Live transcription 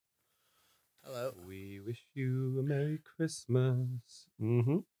wish you a Merry Christmas.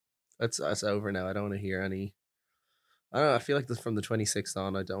 Mm-hmm. That's over now. I don't want to hear any. I don't know. I feel like this from the 26th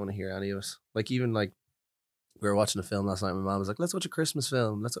on. I don't want to hear any of it. Like even like we were watching a film last night. My mom was like, "Let's watch a Christmas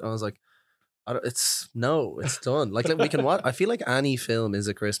film." I was like, it's done. Like we can watch. I feel like any film is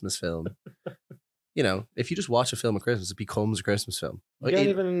a Christmas film. You know, if you just watch a film at Christmas, it becomes a Christmas film.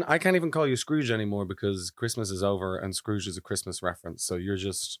 I can't even call you Scrooge anymore because Christmas is over and Scrooge is a Christmas reference. So you're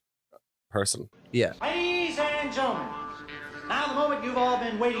just a person. Yeah. Ladies and gentlemen, now the moment you've all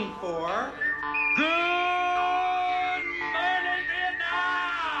been waiting for. Good morning,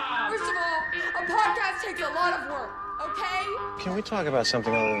 Vietnam! First of all, a podcast takes a lot of work, okay? Can we talk about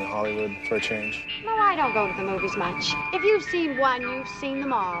something other than Hollywood for a change? No, I don't go to the movies much. If you've seen one, you've seen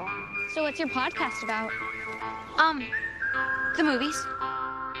them all. So what's your podcast about? The movies.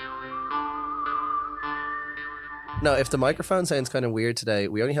 No, if the microphone sounds kind of weird today,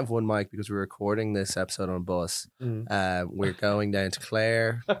 we only have one mic because we're recording this episode on a bus. We're going down to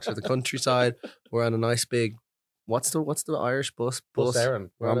Clare, to the countryside. We're on a nice big, what's the Irish bus? Bus Éireann.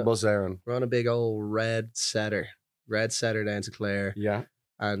 We're on Bus Éireann. We're on a big old red setter down to Clare. Yeah.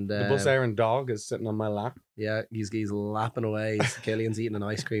 And the Bus Éireann dog is sitting on my lap. Yeah, he's lapping away. Killian's eating an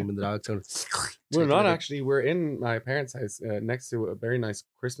ice cream and the dog's going. We're not actually. We're in my parents' house next to a very nice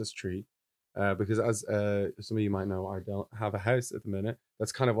Christmas tree. Because as some of you might know, I don't have a house at the minute.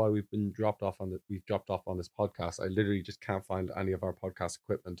 That's kind of why we've dropped off on this podcast. I literally just can't find any of our podcast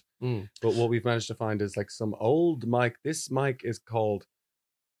equipment. But what we've managed to find is like some old mic. This mic is called,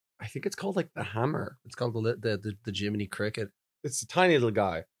 I think it's called like the Hammer. It's called the Jiminy Cricket. It's a tiny little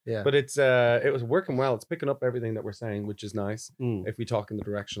guy. Yeah. But it was working well. It's picking up everything that we're saying, which is nice if we talk in the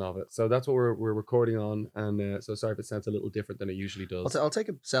direction of it. So that's what we're recording on. And so sorry if it sounds a little different than it usually does. I'll take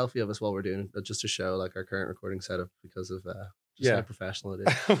a selfie of us while we're doing it, just to show like our current recording setup because of how professional it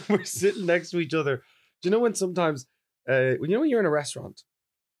is. We're sitting next to each other. Do you know when sometimes, when you're in a restaurant,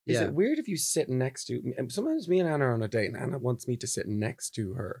 is it weird if you sit next to, and sometimes me and Anna are on a date and Anna wants me to sit next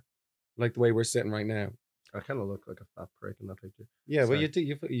to her, like the way we're sitting right now. I kind of look like a fat prick in that picture. Yeah, well, you do.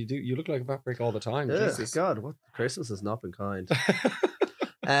 You look like a fat prick all the time. Jesus. God, what Christmas has not been kind.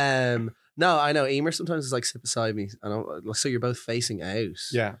 No, I know. Emer sometimes is like sit beside me, and so you're both facing out.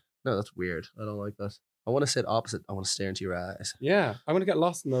 Yeah. No, that's weird. I don't like that. I want to sit opposite. I want to stare into your eyes. Yeah, I want to get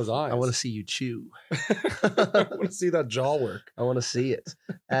lost in those eyes. I want to see you chew. I want to see that jaw work. I want to see it.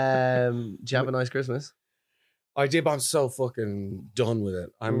 Did you have a nice Christmas? I did, but I'm so fucking done with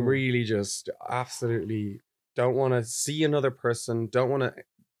it. I'm really just absolutely don't want to see another person. Don't want to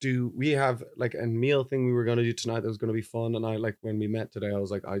do. We have like a meal thing we were going to do tonight that was going to be fun. And I like when we met today, I was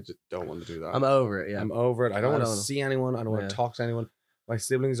like, I just don't want to do that. I'm over it. Yeah, I'm over it. I don't want to see anyone. I don't want to talk to anyone. My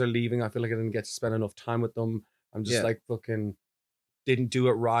siblings are leaving. I feel like I didn't get to spend enough time with them. I'm just like fucking didn't do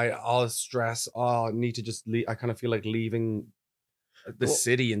it right. All the stress. Oh, I need to just leave. I kind of feel like leaving the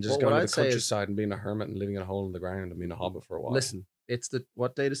city and just going to the countryside and being a hermit and living in a hole in the ground and being a hobbit for a while. Listen,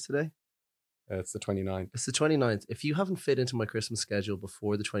 what date is today? It's the 29th. It's the 29th. If you haven't fit into my Christmas schedule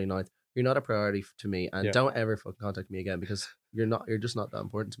before the 29th, you're not a priority to me, and don't ever fucking contact me again because you're just not that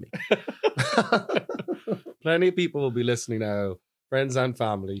important to me. Plenty of people will be listening now, friends and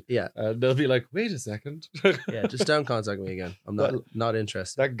family. Yeah. They'll be like, wait a second. Yeah, just don't contact me again. I'm not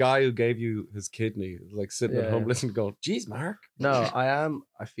interested. That guy who gave you his kidney, like sitting at home listening, going, geez, Mark. No,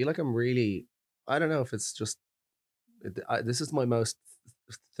 I feel like I'm really, I don't know if it's just, this is my most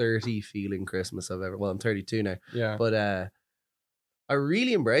 30 feeling Christmas I've ever, well, I'm 32 now. Yeah. But I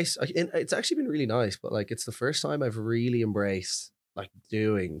really embrace, it's actually been really nice, but like it's the first time I've really embraced like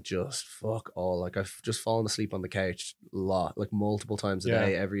doing just fuck all. Like I've just fallen asleep on the couch a lot, like multiple times a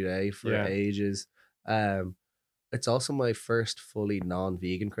day, every day for ages. It's also my first fully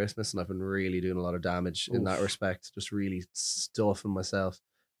non-vegan Christmas, and I've been really doing a lot of damage in that respect, just really stuffing myself.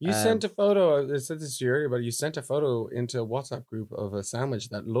 You sent a photo, I said this to you earlier, but you sent a photo into a WhatsApp group of a sandwich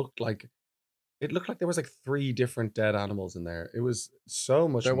that looked like there was like 3 different dead animals in there. It was so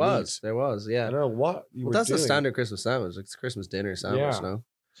much There was, yeah. I don't know what you were that's doing. A standard Christmas sandwich. It's a Christmas dinner sandwich, no?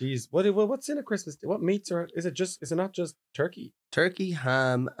 Jeez, what's in a Christmas? What meats are? Is it not just turkey? Turkey,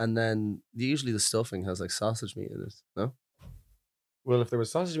 ham, and then usually the stuffing has like sausage meat in it. No. Well, if there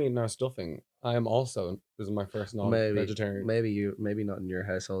was sausage meat in our stuffing, I am also. This is my first non-vegetarian. Maybe not in your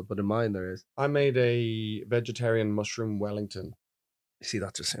household, but in mine there is. I made a vegetarian mushroom Wellington. See,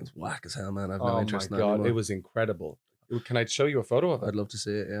 that just sounds whack as hell, man. I've no interest in that. Oh my god, it was incredible. Can I show you a photo of it? I'd love to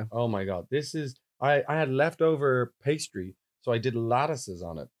see it. Yeah. Oh my god, this is. I had leftover pastry. So I did lattices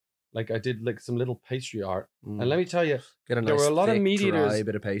on it. Like I did like some little pastry art. And let me tell you, there were a lot of meat eaters. Dry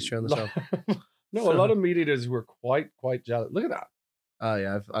bit of pastry on the top. No, a lot of meat eaters who were quite jealous. Look at that. Oh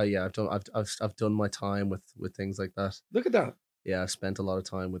yeah, I've done my time with things like that. Look at that. Yeah, I've spent a lot of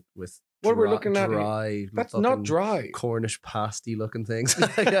time with What we're looking at here- dry. That's not fucking dry. Cornish pasty looking things.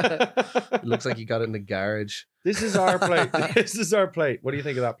 Yeah. It looks like you got it in the garage. This is our plate. This is our plate. What do you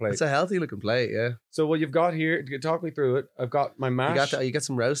think of that plate? It's a healthy looking plate, yeah. So what you've got here, talk me through it. I've got my mash. You got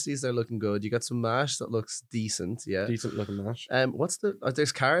some roasties that are looking good. You got some mash that looks decent, yeah. Decent looking mash. What's the?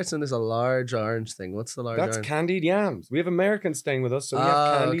 There's carrots and there's a large orange thing. What's the large? That's orange? candied yams. We have Americans staying with us, so we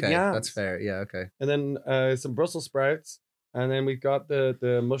have candied okay. yams. That's fair. Yeah, okay. And then some Brussels sprouts, and then we've got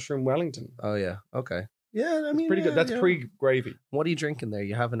the mushroom Wellington. Oh yeah, okay. Yeah, I mean, Pretty good. That's yeah. pre-gravy. What are you drinking there?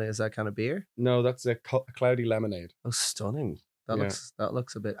 You having is that kind of beer? No, that's a cloudy lemonade. Oh, stunning. That Yeah.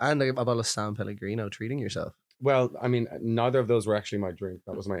 looks a bit. And a bottle of San Pellegrino. Treating yourself. Well, I mean, neither of those were actually my drink.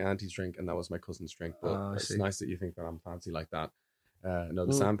 That was my auntie's drink, and that was my cousin's drink. But Oh, I it's see. nice that you think that I'm fancy like that. No,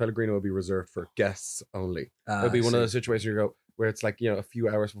 the Mm. San Pellegrino will be reserved for guests only. Ah, It'll be I one of see. those situations you go where it's like, a few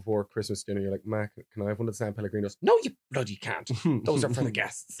hours before Christmas dinner, you're like, Mac, can I have one of the San Pellegrinos? No, you bloody can't. Those are for the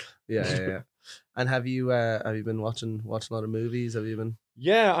guests. Yeah. And have you been watching a lot of movies? Have you been?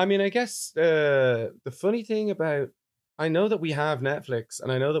 Yeah, I mean, I guess the funny thing about, I know that we have Netflix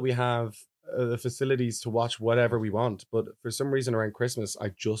and I know that we have the facilities to watch whatever we want, but for some reason around Christmas, I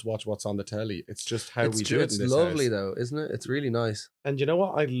just watch what's on the telly. It's just how we do it. It's in this lovely house. though, isn't it? It's really nice. And you know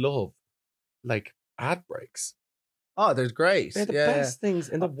what? I love like ad breaks. Oh, they're great. They're the Yeah, best things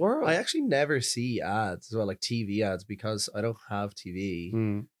in the world. I actually never see ads as well, like TV ads, because I don't have TV,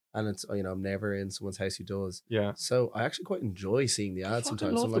 Mm, and it's I'm never in someone's house who does. yeah. So I actually quite enjoy seeing the ads fucking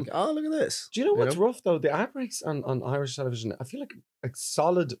sometimes. I'm love like, oh, look at this. Do you know what's rough though? The ad breaks on Irish television, I feel like a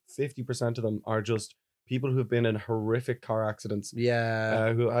solid 50% of them are just people who have been in horrific car accidents.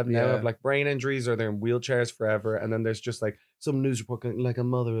 Yeah. Who now yeah. have like brain injuries or they're in wheelchairs forever. And then there's just like some news report going, like a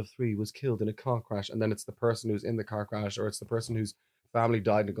mother of 3 was killed in a car crash. And then it's the person who's in the car crash or it's the person whose family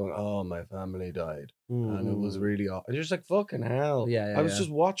died and going, oh, my family died. And it was really awful. And you're just like, fucking hell. Yeah, I was just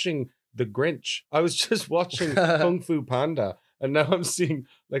watching The Grinch. I was just watching Kung Fu Panda. And now I'm seeing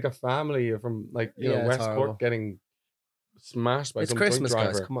like a family from like, Yeah, it's West horrible. Cork getting smashed by It's some Christmas, drink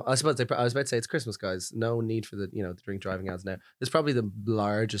guys. driver. Come on. I was about to say it's Christmas, guys. No need for the the drink driving ads now. There's probably the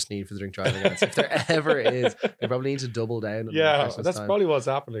largest need for the drink driving ads. If there ever is, they probably need to double down. On it at Yeah, Christmas that's time. probably what's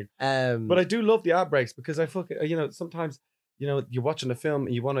happening. But But I do love the ad breaks because I fucking, sometimes, you're watching a film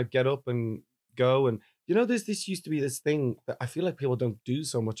and you want to get up and go. And, this used to be this thing that I feel like people don't do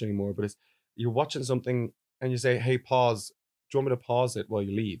so much anymore, but it's you're watching something and you say, hey, pause. Do you want me to pause it while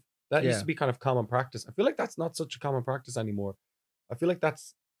you leave? That used Yeah. to be kind of common practice. I feel like that's not such a common practice anymore. I feel like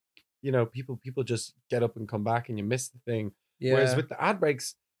that's, people just get up and come back and you miss the thing. yeah. Whereas with the ad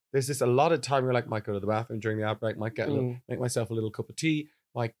breaks, there's this a lot of time you're like, might go to the bathroom during the ad break, might get make myself a little cup of tea,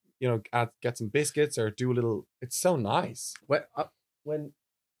 might, get some biscuits or do a little, it's so nice. when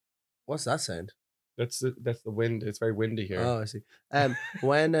what's that sound? That's the wind. It's very windy here. Oh, I see.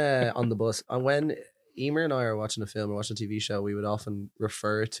 When on the bus, when Emer and I are watching a film or watching a TV show, we would often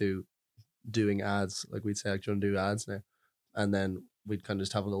refer to doing ads. Like we'd say, like, do you want to do ads now? And then we'd kind of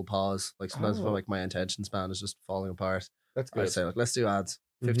just have a little pause. Like sometimes I feel Oh. like my attention span is just falling apart. That's I'd good. say like, let's do ads,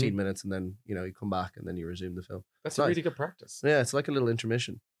 15 minutes, and then you come back and then you resume the film. That's nice. a really good practice. Yeah, it's like a little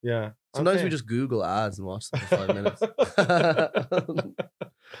intermission. Yeah. Sometimes Okay. we just Google ads and watch them for 5 minutes.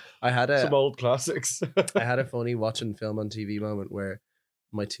 I had some old classics. I had a funny watching film on TV moment where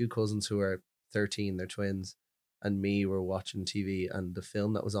my 2 cousins who are 13, they're twins, and me were watching TV, and the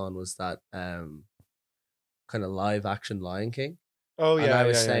film that was on was that kind of live action Lion King. Oh yeah. And I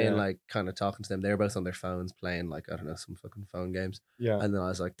was yeah, saying, yeah. like, kind of talking to them. They were both on their phones playing, like, I don't know, some fucking phone games. Yeah. And then I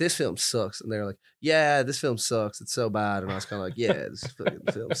was like, this film sucks. And they were like, yeah, this film sucks. It's so bad. And I was kind of like, yeah, this fucking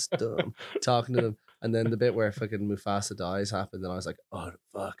film's dumb. Talking to them. And then the bit where fucking Mufasa dies happened. And I was like, oh,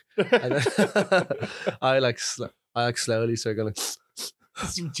 fuck. And then I slowly started going,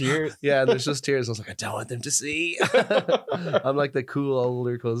 Some tears. yeah, and there's just tears. I was like, I don't want them to see. I'm like the cool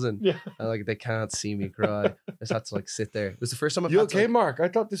older cousin. Yeah. And like they can't see me cry. I just had to like sit there. It was the first time I've You had to, okay, like, Mark? I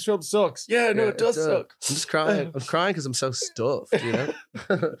thought this film sucks. Yeah, no, yeah, it does suck. I'm just crying. I'm crying because I'm so stuffed, crying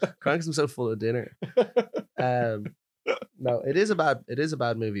because I'm so full of dinner. No, it is a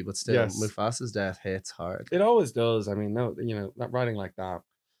bad movie, but still, Yes. Mufasa's death hits hard. It always does. I mean, no, not writing like that.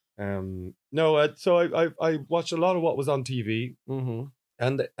 No, so I watched a lot of what was on TV, Mm-hmm.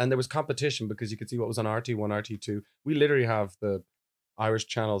 and there was competition because you could see what was on RT1, RT2. We literally have the Irish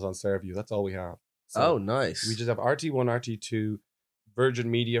channels on Fairview. That's all we have. So Oh, nice. we just have RT1, RT2, Virgin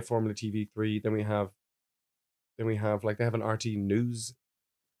Media, Formula TV3. Then we have like they have an RT News,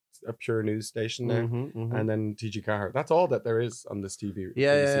 a pure news station there, Mhm, mhm. and then TG Car. That's all that there is on this TV.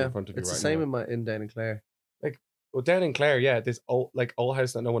 yeah, that you see yeah. in front of you It's right the same now. in Down in Clare. Well, down in Clare, yeah, this old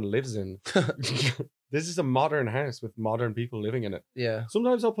house that no one lives in. This is a modern house with modern people living in it. Yeah.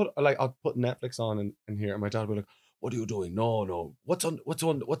 Sometimes I'll put Netflix on in here, and my dad will be like, "What are you doing? No, what's on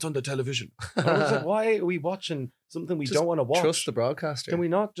the television?" And I was like, "Why are we watching something we Just don't want to watch? Trust the broadcaster. Can we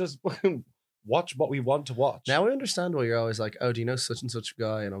not just watch what we want to watch?" Now I understand why you're always like, oh, do you know such and such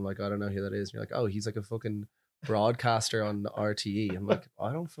guy? And I'm like, I don't know who that is. And you're like, oh, he's like a fucking broadcaster on RTE. I'm like,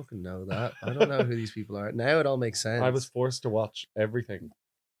 I don't fucking know that. I don't know who these people are. Now it all makes sense. I was forced to watch everything.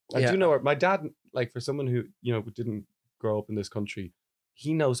 I Yeah. do know my dad, like, for someone who, didn't grow up in this country,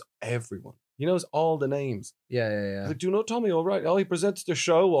 he knows everyone. He knows all the names. Yeah. He's like, do you know Tommy O'Reilly? Oh, he presents the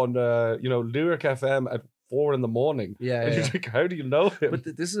show on, Lyric FM at 4 a.m. Yeah. And he's like, how do you know him? But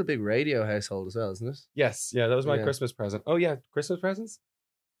this is a big radio household as well, isn't it? Yes, yeah, that was my Yeah. Christmas present. Oh yeah, Christmas presents?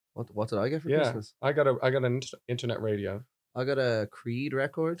 What did I get for Yeah, Christmas? I got an internet radio. I got a Creed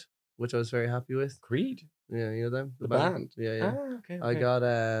record, which I was very happy with. Creed? Yeah, you know them? The band? Yeah. Ah, okay. I got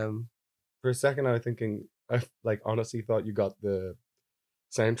For a second, I was thinking, I honestly thought you got the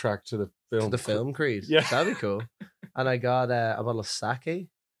soundtrack to the film. Creed. Yeah. That'd be cool. And I got a bottle of sake.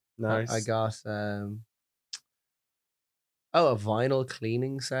 Nice. I got a vinyl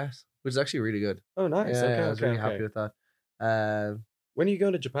cleaning set, which is actually really good. Oh, nice. Yeah, Okay, I was really happy with that. When are you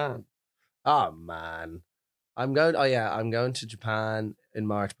going to Japan? Oh man, I'm going to Japan in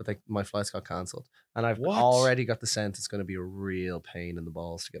March, but my flights got cancelled, and I've What? already got the sense it's going to be a real pain in the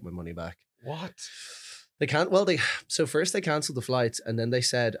balls to get my money back. What? They can't. Well, so first they canceled the flights, and then they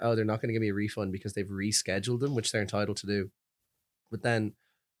said, "Oh, they're not going to give me a refund because they've rescheduled them, which they're entitled to do." But then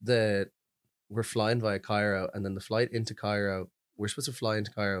we're flying via Cairo, and then the flight into Cairo, we're supposed to fly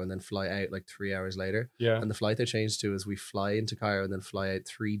into Cairo and then fly out like 3 hours later. Yeah. And the flight they changed to is we fly into Cairo and then fly out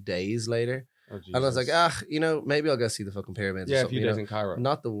 3 days later. Oh, And I was like, Jesus. maybe I'll go see the fucking pyramids. or Yeah, a something, few you days know? in Cairo.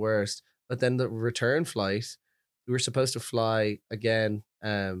 Not the worst. But then the return flight, we were supposed to fly again,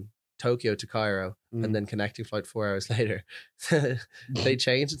 Tokyo to Cairo, and then connecting flight 4 hours later. They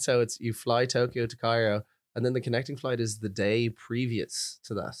changed it so it's you fly Tokyo to Cairo, and then the connecting flight is the day previous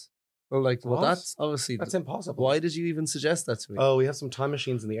to that. Well, like, well, What? that's obviously That's impossible. Why did you even suggest that to me? Oh, we have some time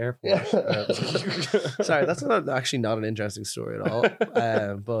machines in the airport. Sorry, that's actually not an interesting story at all.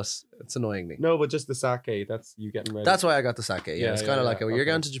 But it's annoying me. No, but just the sake. That's you getting ready. That's why I got the sake. Yeah, Yeah, it's yeah, kind of yeah. like, you're Okay.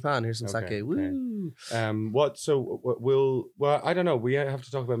 going to Japan. Here's some Okay, sake. okay. Woo! Well, I don't know. We have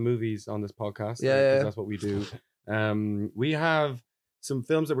to talk about movies on this podcast. Yeah, 'cause yeah. that's what we do. We have some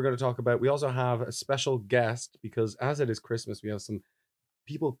films that we're going to talk about. We also have a special guest because as it is Christmas, we have some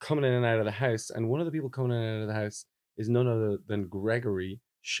people coming in and out of the house, and one of the people coming in and out of the house is none other than Gregory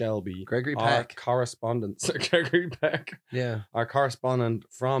Shelby, Gregory our Peck. correspondent. Gregory Peck, Yeah. our correspondent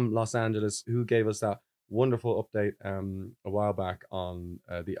from Los Angeles, who gave us that wonderful update a while back on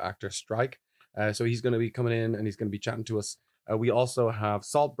the actor strike. So he's going to be coming in and he's going to be chatting to us. We also have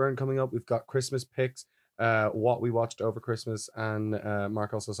Saltburn coming up. We've got Christmas picks, what we watched over Christmas, and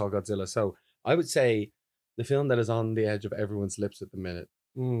Mark also saw Godzilla. So I would say the film that is on the edge of everyone's lips at the minute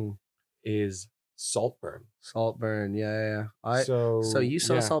is Saltburn. Saltburn. Yeah. So you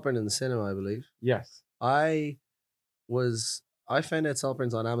saw yeah. Saltburn in the cinema, I believe. Yes. I found out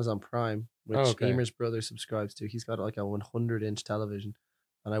Saltburn's on Amazon Prime, which Oh, okay. Emer's brother subscribes to. He's got like a 100-inch television,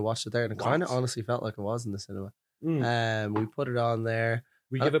 and I watched it there, and it kind of What? honestly felt like it was in the cinema. Mm. We put it on there.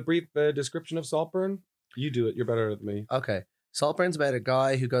 We give a brief description of Saltburn. You do it. You're better than me. Okay. Saltburn's about a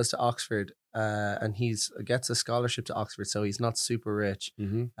guy who goes to Oxford, and gets a scholarship to Oxford, so he's not super rich.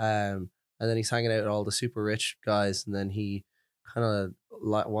 Mm-hmm. And then he's hanging out with all the super rich guys, and then he kind of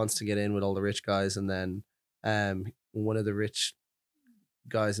wants to get in with all the rich guys, and then one of the rich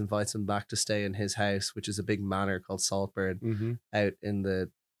guys invites him back to stay in his house, which is a big manor called Saltburn Mm-hmm. out in the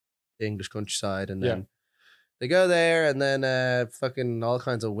English countryside, and Yeah. then they go there, and then fucking all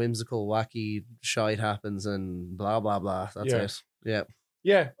kinds of whimsical, wacky shite happens, and blah blah blah. That's Yeah. it. Yeah.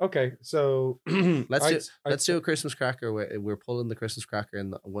 Yeah. Okay. So Let's do a Christmas cracker. We're pulling the Christmas cracker,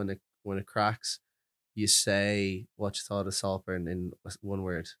 and when it cracks, you say what you thought of Saltburn in one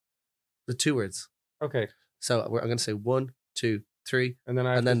word. The 2 words. Okay. So I'm going to say 1, 2, 3. And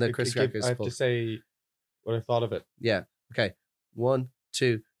then the Chris cracker is I have full. to say what I thought of it. Yeah. Okay. 1,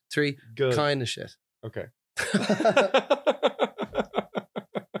 2, 3. Good. Kind of shit. Okay.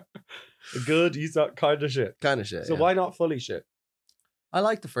 Good. You thought kind of shit. Kind of shit. So yeah. why not fully shit? I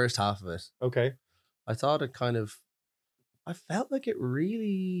like the first half of it. Okay. I thought it I felt like it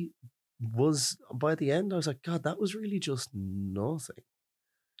really was, by the end, I was like, God, that was really just nothing.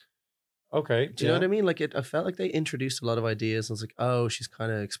 Okay. Do you know what I mean? Like I felt like they introduced a lot of ideas. I was like, oh, she's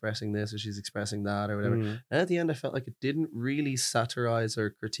kind of expressing this or she's expressing that or whatever. Mm. And at the end, I felt like it didn't really satirize or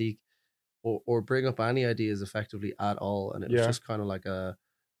critique or bring up any ideas effectively at all, and it was Yeah. just kind of like a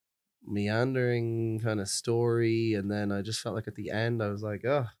meandering kind of story. And then I just felt like at the end I was like,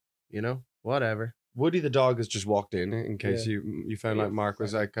 oh, whatever. Woody the dog has just walked in case you found Yeah, out Mark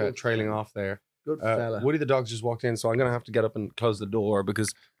was like good trailing fella. off there. Good fella. Woody the dog's just walked in, so I'm gonna have to get up and close the door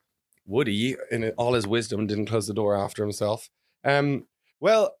because Woody, in all his wisdom, didn't close the door after himself.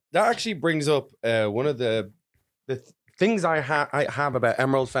 Well, that actually brings up one of the things I have about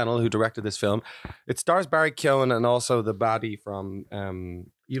Emerald Fennell, who directed this film. It stars Barry Keoghan and also the baddie from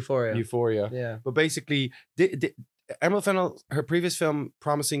Euphoria. Yeah. But basically, Emerald Fennell, her previous film,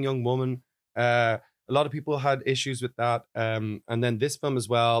 Promising Young Woman, a lot of people had issues with that. And then this film as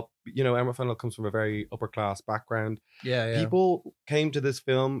well, Emerald Fennell comes from a very upper class background. Yeah. People came to this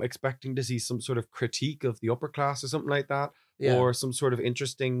film expecting to see some sort of critique of the upper class or something like that, or some sort of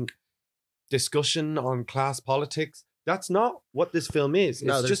interesting discussion on class politics. That's not what this film is.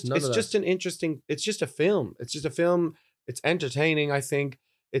 No, It's just a film. It's just a film. It's entertaining, I think.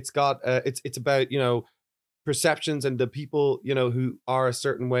 It's got it's about, perceptions and the people, who are a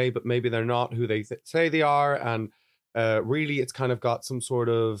certain way, but maybe they're not who they say they are. And really it's kind of got some sort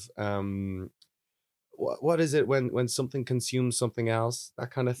of what is it when something consumes something else, that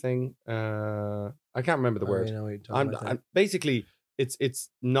kind of thing. I can't remember the word. I know what you're talking about. Basically, it's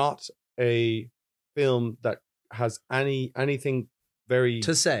not a film that has anything very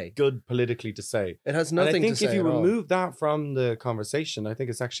to say good politically to say. It has And nothing I think to say if you at all. remove that from the conversation, I think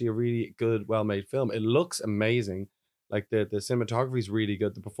it's actually a really good, well-made film. It looks amazing. Like the cinematography is really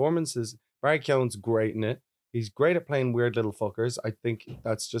good. The performances, Barry Keoghan's great in it. He's great at playing weird little fuckers. I think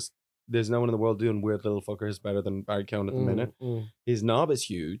that's just, there's no one in the world doing weird little fuckers better than Barry Keoghan at the minute. His knob is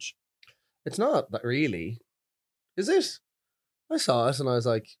huge. It's not that really. Is it? I saw it and I was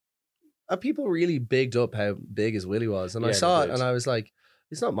like, people really bigged up how big his Willy was. And I Yeah, saw they it did. and I was like,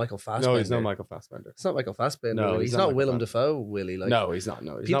 it's not Michael Fassbender. No, he's not Michael Fassbender. It's not Michael Fassbender. No, Willy. he's He's not not Michael Willem Fassbender. Dafoe Willy. Like, No, he's not.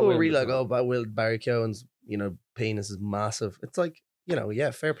 No, he's people not were really like, Willem Dafoe. oh, but Barry Keoghan's, penis is massive. It's like,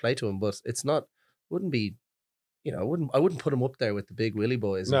 fair play to him, but it's not, wouldn't be, I wouldn't put him up there with the big Willy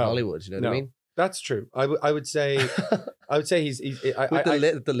boys in No, Hollywood. You know what I mean? That's true. I would say he's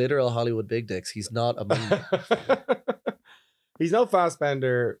With the literal Hollywood big dicks, he's not among them. he's no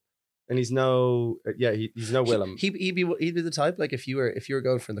Fassbender, and he's no he's no Willem. He'd be the type, like if you were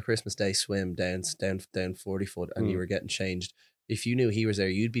going for the Christmas Day swim down 40 foot and you were getting changed. If you knew he was there,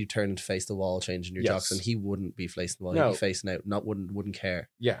 you'd be turning to face the wall, changing your jocks, and he wouldn't be facing the wall. No. He'd be facing out, wouldn't care.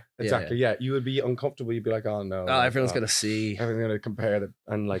 Yeah, exactly. Yeah. You would be uncomfortable. You'd be like, oh no, Everyone's gonna see. Everyone's gonna compare that,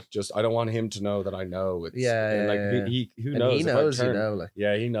 and like, just I don't want him to know that I know. It's, and like he And knows. he if I knows, turn- like.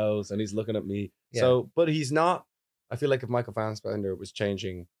 Yeah, he knows, and he's looking at me. Yeah. So, but he's not. I feel like if Michael Fassbender was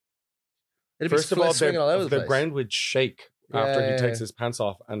changing, It'd be first of all, swinging all over the place. ground would shake after he Yeah. takes his pants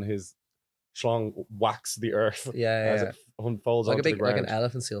off and his schlong whacks the earth as Yeah. it unfolds Like a onto big, the like ground. an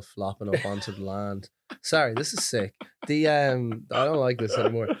elephant seal flopping up onto the land. Sorry, this is sick. I don't like this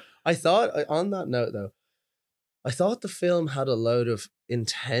anymore. I thought, on that note though, I thought the film had a load of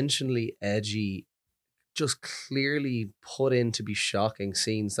intentionally edgy, just clearly put in to be shocking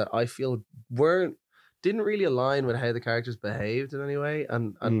scenes that I feel didn't really align with how the characters behaved in any way.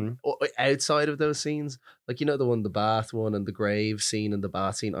 And outside of those scenes, like, the bath one and the grave scene and the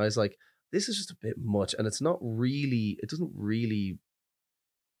bath scene, I was like, this is just a bit much. And it doesn't really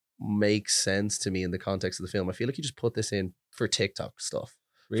make sense to me in the context of the film. I feel like you just put this in for TikTok stuff.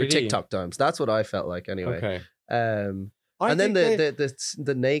 Really? For TikTok times. That's what I felt like anyway. Okay. And then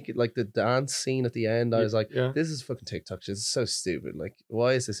the naked, like the dance scene at the end, I was like, yeah. this is fucking TikTok shit. It's so stupid. Like,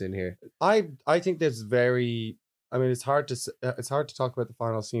 why is this in here? I think there's it's hard to talk about the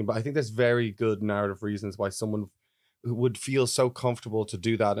final scene, but I think there's very good narrative reasons why someone who would feel so comfortable to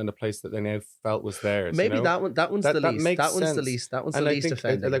do that in a place that they now felt was theirs. Maybe you know? that one's the least. Makes That one's the sense. least. That one's And the I least think,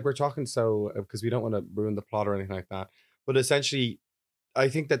 offending. like, we're talking because we don't want to ruin the plot or anything like that. But essentially, I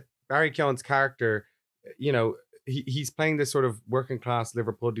think that Barry Keoghan's character, he's playing this sort of working class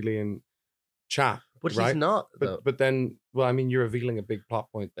Liverpudlian chap. But right? he's not. Though. But then, well, I mean, you're revealing a big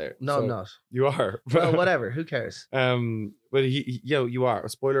plot point there. No, So I'm not. You are. Well, whatever. Who cares? But you are.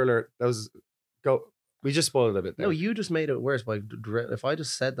 Spoiler alert. We just spoiled a bit there. No, you just made it worse. If I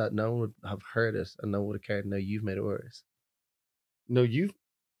just said that, no one would have heard it and no one would have cared. No, you've made it worse. You've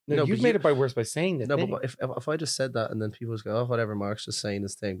but made it worse by saying that. No, but if I just said that and then people just go, oh, whatever, Mark's just saying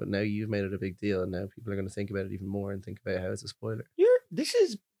this thing, but now you've made it a big deal and now people are going to think about it even more and think about how it's a spoiler. This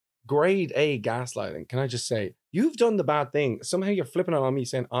is grade A gaslighting. Can I just say, you've done the bad thing. Somehow you're flipping it on me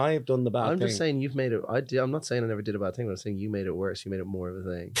saying I've done the bad thing. I'm just saying you've made it. I'm not saying I never did a bad thing, but I'm saying you made it worse. You made it more of a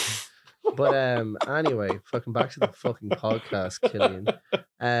thing. But anyway, fucking back to the fucking podcast, Killian.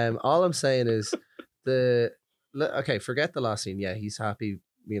 All I'm saying is okay, forget the last scene. Yeah, he's happy.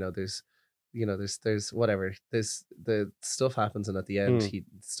 There's whatever. There's the stuff happens, and at the end,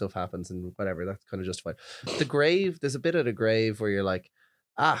 stuff happens, and whatever. That's kind of justified. The grave. There's a bit of the grave where you're like,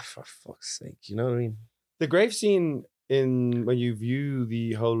 for fuck's sake, you know what I mean? The grave scene when you view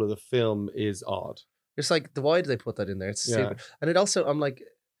the whole of the film is odd. It's like, why do they put that in there? It's stupid. And it also, I'm like,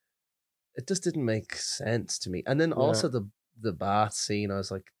 it just didn't make sense to me. And then also the bath scene, I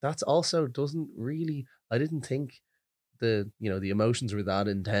was like, that's also doesn't really. I didn't think the emotions were that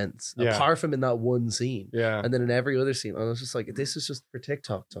intense, apart from in that one scene. Yeah. And then in every other scene, I was just like, this is just for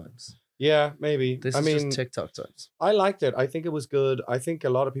TikTok times. Yeah, maybe. This is just TikTok times. I liked it. I think it was good. I think a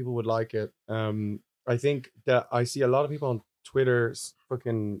lot of people would like it. I think that I see a lot of people on Twitter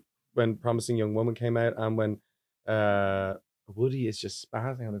fucking when Promising Young Woman came out, and when Woody is just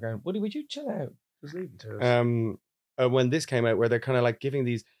spazzing on the ground. Woody, would you chill out? Just leave it to us. When this came out, where they're kind of like giving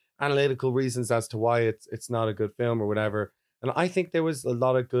these analytical reasons as to why it's not a good film or whatever. And I think there was a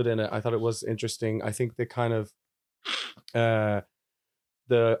lot of good in it. I thought it was interesting. I think the kind of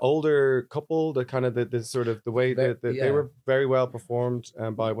the older couple, the kind of the sort of the way that they were very well performed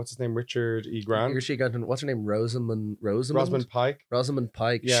by what's his name, Richard E. Grant. What's her name? Rosamund Pike. Rosamund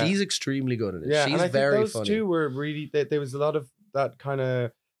Pike. Yeah. She's extremely good in it. Yeah, she's and I very think those funny. two were really. There was a lot of that kind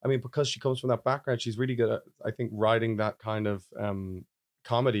of. I mean, because she comes from that background, she's really good at, I think, writing that kind of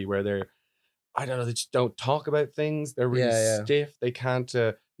comedy where they're, I don't know, they just don't talk about things. They're really stiff. They can't,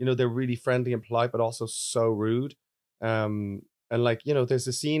 they're really friendly and polite, but also so rude. And like, there's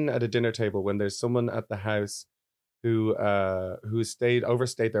a scene at a dinner table when there's someone at the house who overstayed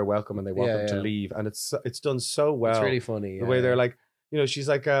their welcome, and they want them to leave. And it's done so well. It's really funny. The way they're like, she's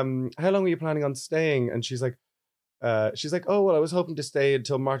like, how long were you planning on staying? And she's like, oh, well, I was hoping to stay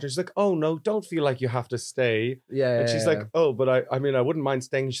until March. And she's like, oh, no, don't feel like you have to stay. And she's like, oh, but I mean, I wouldn't mind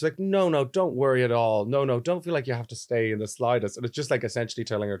staying. And she's like, no, don't worry at all. No, don't feel like you have to stay in the slightest. And it's just like essentially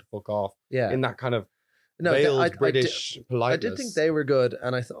telling her to fuck off. Yeah. In that kind of veiled British politeness. I did think they were good.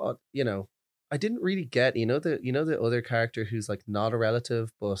 And I thought, I didn't really get, the other character who's like not a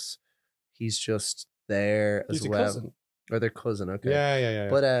relative, but he's just there as well. Cousin. Or their cousin, okay. Yeah.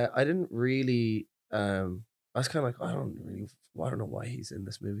 But I didn't really... I was kind of like, I don't know why he's in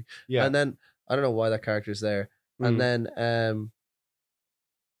this movie. Yeah. And then I don't know why that character's there. And then I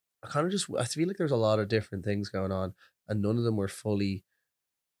kind of I feel like there's a lot of different things going on, and none of them were fully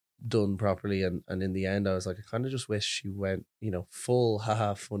done properly. And in the end, I was like, I kind of just wish she went, full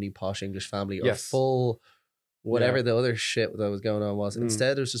haha funny posh English family, or full whatever the other shit that was going on was.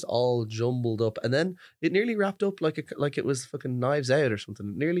 Instead, it was just all jumbled up, and then it nearly wrapped up like it was fucking Knives Out or something.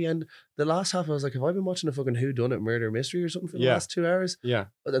 It nearly ended. The last half, I was like, have I been watching a fucking whodunit murder mystery or something for the last 2 hours? Yeah.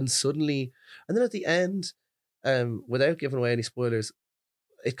 But then suddenly, and then at the end, without giving away any spoilers,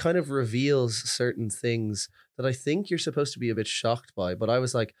 it kind of reveals certain things that I think you're supposed to be a bit shocked by. But I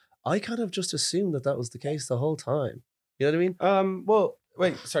was like, I kind of just assumed that was the case the whole time. You know what I mean? Well.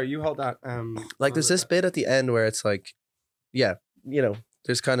 Wait, sorry, you hold that. Like there's this bit at the end where it's like,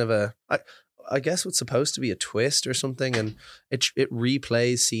 there's kind of I guess what's supposed to be a twist or something, and it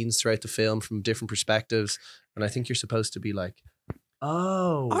replays scenes throughout the film from different perspectives, and I think you're supposed to be like,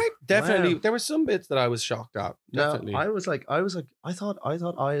 oh, I definitely, there were some bits that I was shocked at. Definitely. No, I thought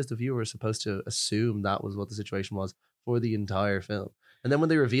I as the viewer was supposed to assume that was what the situation was for the entire film. And then when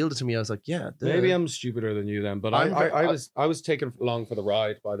they revealed it to me, I was like, maybe I'm stupider than you then, but I was taken along for the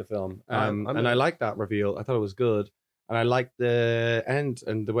ride by the film. And I liked that reveal. I thought it was good. And I liked the end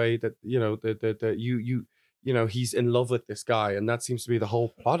and the way that, he's in love with this guy. And that seems to be the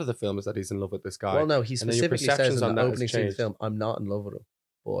whole plot of the film, is that he's in love with this guy. Well, no, he specifically says in the opening scene of the film, I'm not in love with him,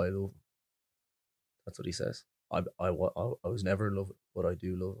 but I love him. That's what he says. I was never in love with him, but I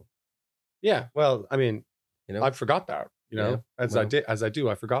do love him. Yeah, well, I mean, I forgot that. I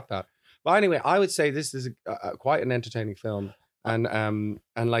forgot that. But anyway, I would say this is quite an entertaining film, and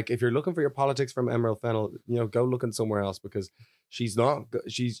like if you're looking for your politics from Emerald Fennell, go looking somewhere else, because she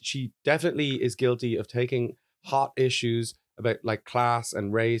definitely is guilty of taking hot issues about like class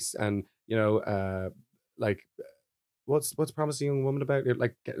and race and like what's Promising Young Woman about,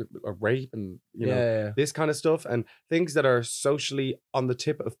 like a rape and this kind of stuff, and things that are socially on the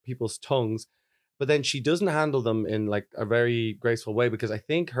tip of people's tongues. But then she doesn't handle them in like a very graceful way, because I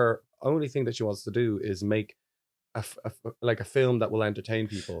think her only thing that she wants to do is make a film that will entertain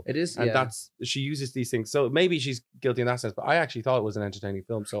people. It is, and she uses these things. So maybe she's guilty in that sense. But I actually thought it was an entertaining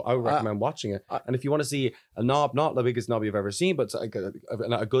film, so I would recommend watching it. And if you want to see a knob, not the biggest knob you've ever seen, but like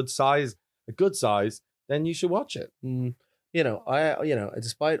a good size, then you should watch it.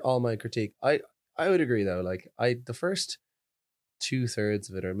 despite all my critique, I would agree though. Like the first 2/3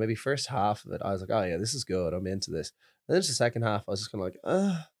 of it, or maybe first half of it, I was like, oh yeah, this is good. I'm into this. And then just the second half, I was just kind of like,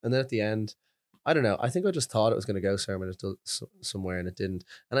 and then at the end, I don't know. I think I just thought it was going to go somewhere, and it didn't.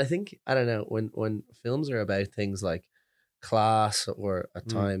 And I think I don't know when films are about things like class or at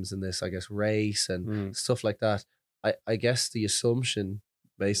times in this, I guess, race and stuff like that. I guess the assumption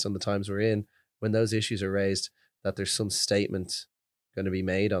based on the times we're in, when those issues are raised, that there's some statement going to be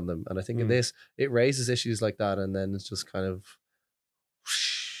made on them. And I think in this, it raises issues like that, and then it's just kind of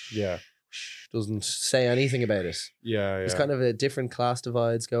doesn't say anything about it. There's kind of a different class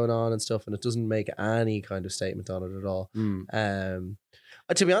divides going on and stuff, and it doesn't make any kind of statement on it at all.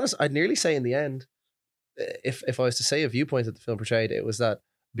 To be honest, I'd nearly say in the end, if I was to say a viewpoint that the film portrayed, it was that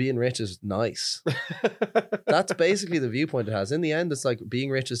being rich is nice. That's basically the viewpoint it has. In the end, it's like being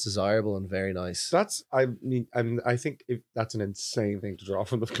rich is desirable and very nice. I think that's an insane thing to draw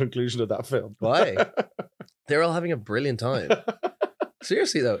from the conclusion of that film. Why? They're all having a brilliant time.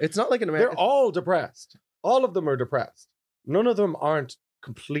 Seriously though, it's not like an American. They're all depressed. All of them are depressed. None of them aren't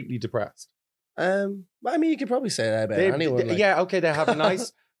completely depressed. I mean, you could probably say that about anyone. Yeah, okay. They have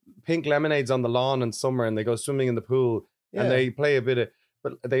nice pink lemonades on the lawn in summer, and they go swimming in the pool, and they play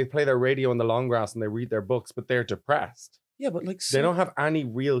they play their radio in the long grass, and they read their books, but they're depressed. Yeah, but like they don't have any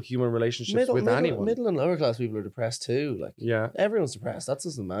real human relationships with anyone. Middle and lower class people are depressed too. Like, yeah, everyone's depressed. That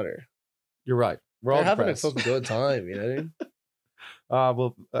doesn't matter. You're right. We're all having depressed. a fucking good time. You know what I mean?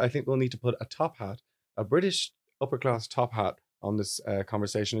 Well, I think we'll need to put a top hat, a British upper class top hat, on this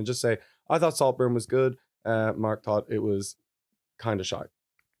conversation, and just say, I thought Saltburn was good. Mark thought it was kind of shy,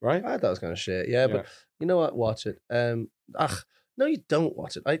 right? I thought it was kind of shit. Yeah, but you know what? Watch it. No, you don't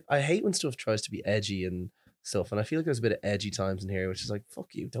watch it. I hate when stuff tries to be edgy and stuff, and I feel like there's a bit of edgy times in here, which is like,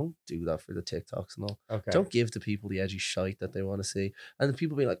 fuck you, don't do that for the TikToks and all. Okay. Don't give to people the edgy shite that they want to see, and the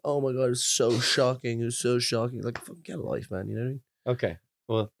people being like, oh my god, it's so shocking, it's so shocking. Like, fucking get a life, man. You know what I mean? Okay.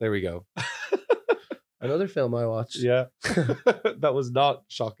 Well, there we go. Another film I watched. Yeah. That was not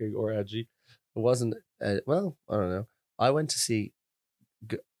shocking or edgy. It wasn't. Well, I don't know. I went to see.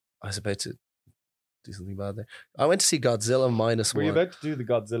 I was about to do something bad there. I went to see Godzilla -1. Were you about to do the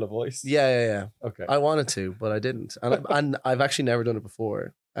Godzilla voice? Yeah. Okay. I wanted to, but I didn't, and I've actually never done it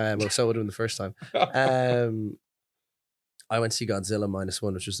before. Or so I would have been the first time. I went to see Godzilla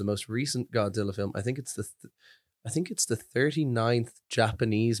 -1, which was the most recent Godzilla film. I think it's the 39th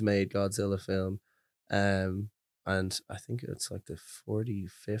Japanese-made Godzilla film. And I think it's like the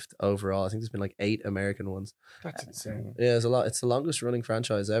 45th overall. I think there's been like 8 American ones. That's insane. Yeah, it's a lot. It's the longest running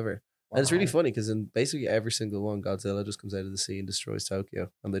franchise ever. Wow. And it's really funny because in basically every single one, Godzilla just comes out of the sea and destroys Tokyo.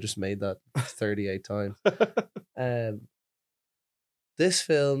 And they just made that 38 times. This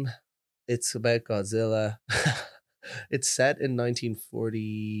film, it's about Godzilla. It's set in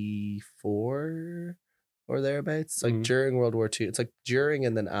 1944 or thereabouts. It's like during World War II. It's like during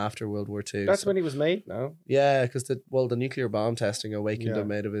and then after World War II. That's when he was made, no? Yeah, because the nuclear bomb testing awakened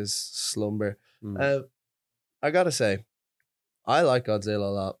him out of his slumber. I gotta say, I like Godzilla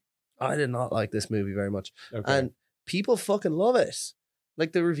a lot. I did not like this movie very much. Okay. And people fucking love it.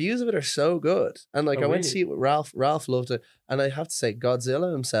 Like, the reviews of it are so good. And like, I went to see it with Ralph. Ralph loved it. And I have to say,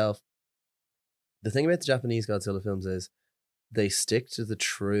 Godzilla himself, the thing about the Japanese Godzilla films is they stick to the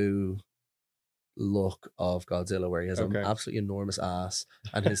true look of Godzilla, where he has an absolutely enormous ass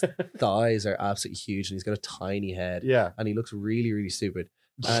and his thighs are absolutely huge and he's got a tiny head. Yeah. And he looks really, really stupid.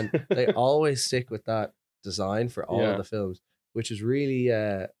 And they always stick with that design for all of the films, which is really,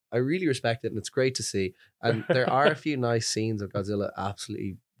 I really respect it, and it's great to see. And there are a few nice scenes of Godzilla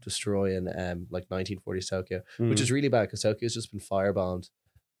absolutely destroying like 1940s Tokyo, which is really bad because Tokyo's just been firebombed.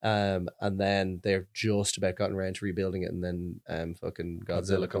 And then they're just about gotten around to rebuilding it, and then fucking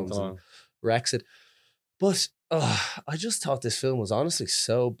Godzilla comes and wrecks it. But I just thought this film was honestly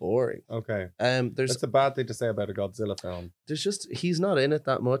so boring. Okay. That's a bad thing to say about a Godzilla film. He's not in it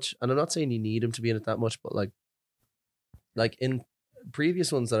that much, and I'm not saying you need him to be in it that much, but like in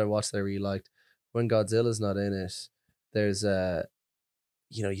previous ones that I watched that I really liked, when Godzilla's not in it, there's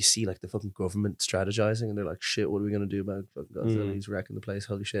you see like the fucking government strategizing, and they're like, shit, what are we gonna do about fucking Godzilla? He's wrecking the place.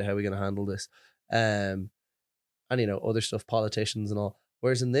 Holy shit, how are we gonna handle this? And other stuff, politicians and all.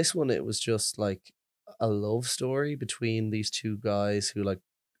 Whereas in this one, it was just like a love story between these two guys who like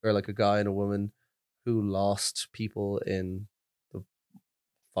a guy and a woman who lost people in the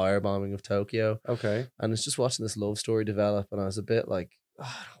firebombing of Tokyo. Okay. And it's just watching this love story develop, and I was a bit like,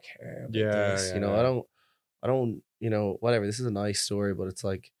 I don't care about this. I don't, whatever. This is a nice story, but it's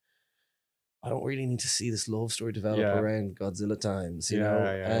like, I don't really need to see this love story develop around Godzilla times, you know?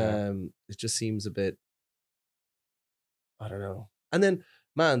 Yeah. It just seems a bit, I don't know. And then,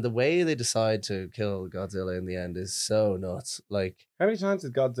 man, the way they decide to kill Godzilla in the end is so nuts. Like, How many times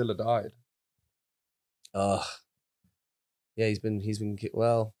has Godzilla died? yeah, he's been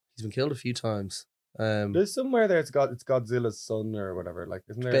killed a few times. There's somewhere there it's Godzilla's son or whatever. Like,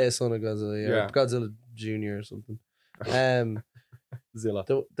 isn't there? Base son of Godzilla, yeah. Yeah. Godzilla Junior or something. Zilla.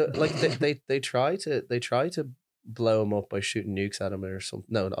 Like they try to blow him up by shooting nukes at him or something.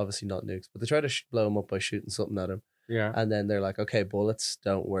 No, obviously not nukes, but they try to blow him up by shooting something at him. Yeah. And then they're like, okay, bullets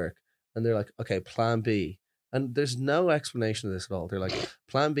don't work. And they're like, okay, plan B. And there's no explanation of this at all. They're like,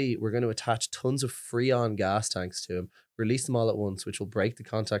 plan B, we're going to attach tons of Freon gas tanks to him, release them all at once, which will break the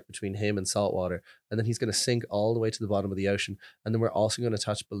contact between him and salt water. And then he's going to sink all the way to the bottom of the ocean. And then we're also going to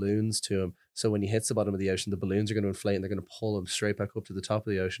attach balloons to him. So when he hits the bottom of the ocean, the balloons are going to inflate and they're going to pull him straight back up to the top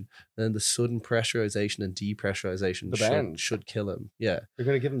of the ocean. And then the sudden pressurization and depressurization should kill him. Yeah. They're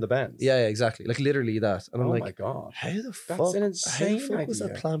going to give him the bends. Yeah, exactly. Like literally that. And I'm Oh like, my God. how the fuck? That's an How insane the fuck was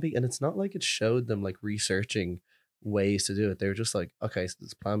that idea. plan B? And it's not like it showed them like researching ways to do it. They were just like, okay, so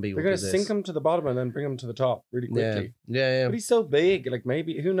this plan B. They're going to sink him to the bottom and then bring him to the top really quickly. Yeah. But he's so big. Like,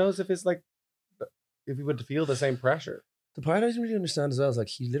 maybe, who knows if it's like, if he would feel the same pressure. The part I didn't really understand as well is like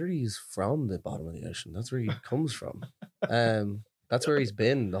he literally is from the bottom of the ocean. That's where he comes from. That's where he's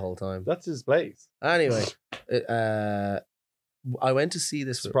been the whole time. That's his place. Anyway, I went to see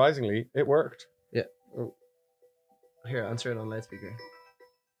this. Surprisingly, it worked. Yeah. Oh. Here, answer it on loudspeaker.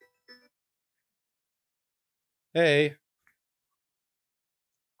 Hey,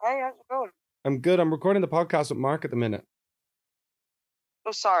 Hey, how's it going? I'm good. I'm recording the podcast with Mark at the minute.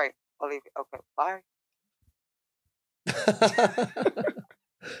 Oh, sorry. I'll leave you. Okay, bye.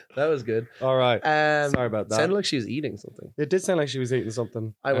 That was good. All right. Sorry about that. Sounded like she was eating something. It did sound like she was eating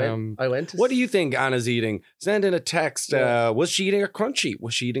something. I went to. What do you think Anna's eating? Send in a text. Yeah. Was she eating a crunchy?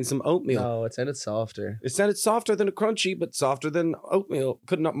 Was she eating some oatmeal? No, it sounded softer. It sounded softer than a crunchy, but softer than oatmeal.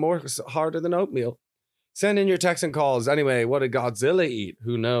 Could not more harder than oatmeal. Send in your texts and calls. Anyway, what did Godzilla eat?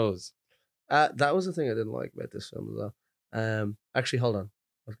 Who knows? That was the thing I didn't like about this film as well. Actually, hold on.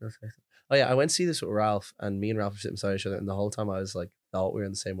 I was gonna say something. Oh yeah, I went to see this with Ralph, and me and Ralph were sitting beside each other, and the whole time I was like, thought we were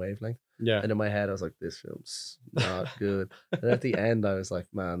on the same wavelength. Yeah. And in my head, I was like, this film's not good. And at the end, I was like,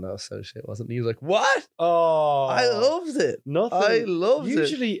 man, that was so shit, wasn't it? He was like, what? Oh, I loved it. nothing. I loved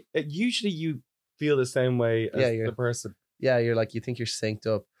it. Usually you feel the same way as Yeah, the person. Yeah, you're like, you think you're synced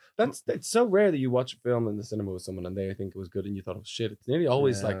up. It's so rare that you watch a film in the cinema with someone and they think it was good and you thought it was shit. It's nearly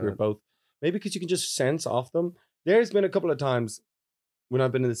always like we're Yeah. both, maybe because you can just sense off them. There's been a couple of times when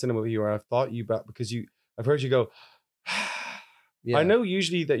I've been in the cinema with you where I've thought you back because I've heard you go, Yeah. I know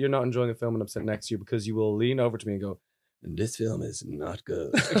usually that you're not enjoying a film and I'm sitting next to you because you will lean over to me and go, and this film is not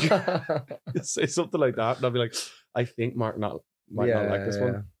good. Say something like that. And I'll be like, I think Mark might not like this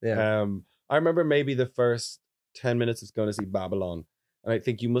one. Yeah. I remember maybe the first 10 minutes of going to see Babylon. And I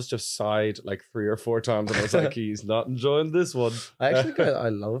think you must have sighed like 3 or 4 times. And I was like, he's not enjoying this one. I actually I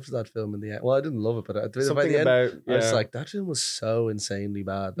loved that film in the end. Well, I didn't love it, but by Something the end, about, I was like, that film was so insanely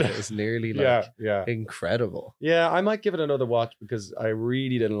bad that it was nearly yeah. incredible. Yeah, I might give it another watch because I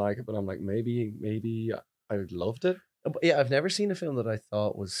really didn't like it. But I'm like, maybe I loved it. But yeah, I've never seen a film that I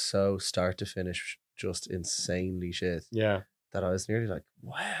thought was so start to finish just insanely shit. Yeah. That I was nearly like,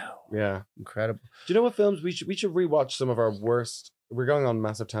 wow. Yeah. Incredible. Do you know what films we should rewatch some of our worst? We're going on a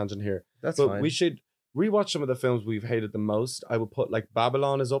massive tangent here. That's but fine. we should rewatch some of the films we've hated the most. I would put like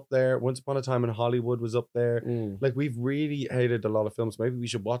Babylon is up there. Once Upon a Time in Hollywood was up there. Like we've really hated a lot of films. Maybe we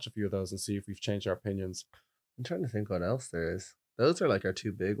should watch a few of those and see if we've changed our opinions. I'm trying to think what else there is. Those are like our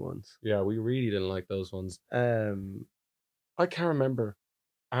 2 big ones. Yeah, we really didn't like those ones. I can't remember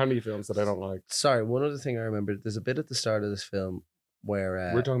how many films that I don't like. Sorry, one other thing I remember. There's a bit at the start of this film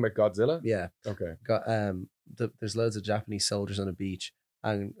where We're talking about Godzilla? Yeah. Okay. There's loads of Japanese soldiers on a beach,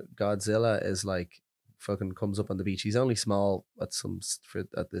 and Godzilla is like fucking comes up on the beach. He's only small at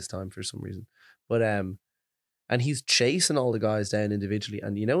this time for some reason, but and he's chasing all the guys down individually.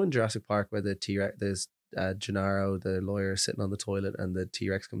 And you know in Jurassic Park where the T-Rex, there's Gennaro, the lawyer, sitting on the toilet, and the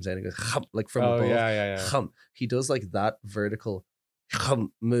T-Rex comes in and goes hum, like from above. Yeah. Hum. He does like that vertical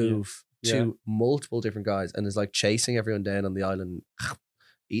hum move to multiple different guys, and is like chasing everyone down on the island,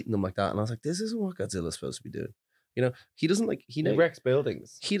 eating them like that. And I was like, this isn't what Godzilla's supposed to be doing. You know, he doesn't like he wrecks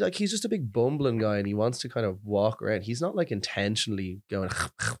buildings. He's just a big bumbling guy, and he wants to kind of walk around. He's not like intentionally going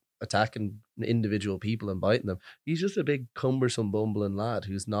attacking individual people and biting them. He's just a big cumbersome bumbling lad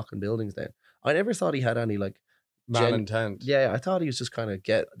who's knocking buildings down. I never thought he had any like malintent. Yeah, I thought he was just kind of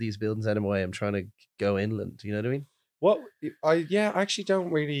get these buildings out of my way. I'm trying to go inland. You know what I mean? What I actually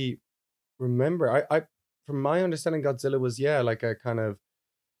don't really remember. I from my understanding, Godzilla was like a kind of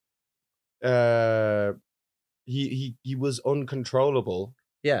he was uncontrollable,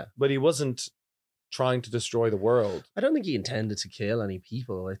 Yeah. but he wasn't trying to destroy the world. I don't think he intended to kill any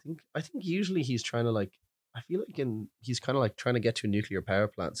people. I think usually he's trying to like. I feel like he's kind of like trying to get to a nuclear power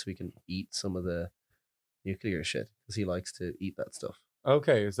plant so he can eat some of the nuclear shit because he likes to eat that stuff.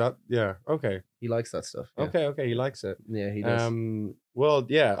 Okay, is that okay? He likes that stuff. Yeah. Okay, he likes it. Yeah, he does. Well,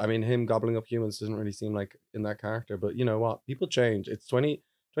 yeah, I mean, him gobbling up humans doesn't really seem like in that character, but you know what? People change. It's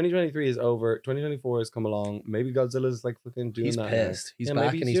 2023 is over. 2024 has come along. Maybe Godzilla's like fucking doing He's that. pissed. Now. He's yeah, back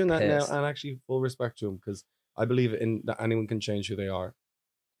maybe and he's he's doing pissed. that now, and actually full respect to him because I believe in that anyone can change who they are.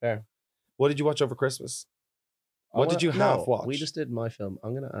 Fair. What did you watch over Christmas? What did you half watch? We just did my film.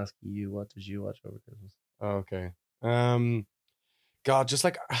 I'm gonna ask you, what did you watch over Christmas? Okay. God, just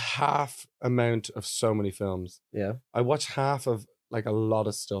like a half amount of so many films. Yeah. I watched half of like a lot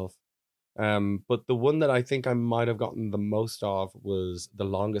of stuff. But the one that I think I might have gotten the most of was The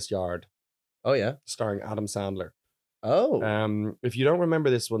Longest Yard, Oh yeah. starring Adam Sandler. Oh. If you don't remember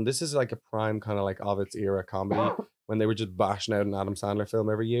this one, this is like a prime kind of like of its era comedy when they were just bashing out an Adam Sandler film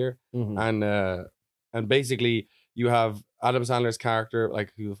every year. Mhm. And basically you have Adam Sandler's character,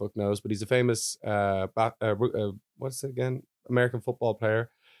 like who the fuck knows, but he's a famous what's it again? American football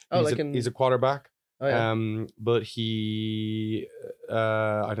player. Oh, He's a quarterback. Oh yeah. But he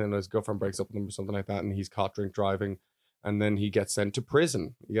I don't know, his girlfriend breaks up with him or something like that, and he's caught drink driving, and then he gets sent to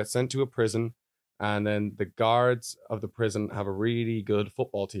prison. He gets sent to a prison, and then the guards of the prison have a really good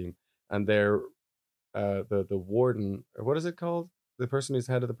football team, and they're the warden, or what is it called? The person who's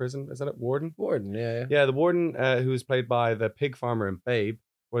head of the prison, is that it? Warden? Warden. Yeah. Yeah, the warden who's played by the pig farmer in Babe,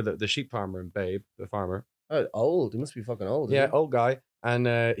 or the sheep farmer in Babe, the farmer. Oh, old. He must be fucking old. Yeah, Isn't he? old guy. And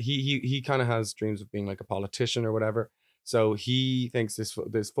he kind of has dreams of being like a politician or whatever. So he thinks this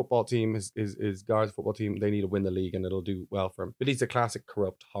football team, his guards football team, they need to win the league and it'll do well for him. But he's a classic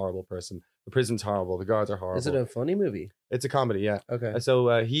corrupt, horrible person. The prison's horrible. The guards are horrible. Is it a funny movie? It's a comedy, yeah. Okay.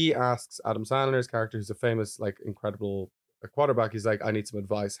 So he asks Adam Sandler's character, who's a famous, like, incredible quarterback. He's like, I need some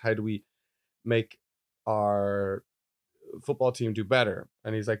advice. How do we make our football team do better?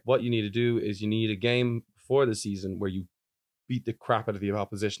 And he's like, what you need to do is you need a game before the season where you beat the crap out of the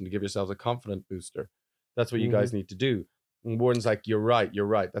opposition to give yourselves a confident booster. That's what you guys need to do. And Warden's like, you're right.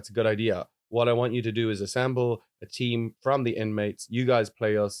 That's a good idea. What I want you to do is assemble a team from the inmates. You guys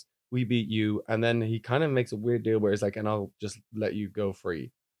play us. We beat you. And then he kind of makes a weird deal where he's like, and I'll just let you go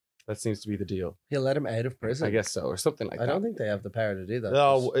free. That seems to be the deal. He'll let him out of prison. I guess so, or something like that. I don't think they have the power to do that.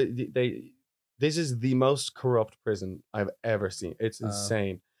 No, this is the most corrupt prison I've ever seen. It's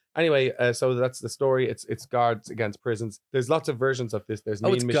insane. Anyway, so that's the story. It's guards against prisons. There's lots of versions of this. There's it's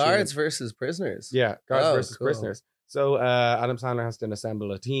Mean Machine. guards versus prisoners. Yeah, guards versus cool. prisoners. So Adam Sandler has to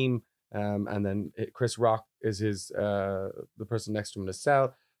assemble a team, and then Chris Rock is the person next to him in the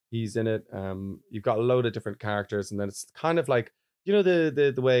cell. He's in it. You've got a load of different characters, and then it's kind of like, you know,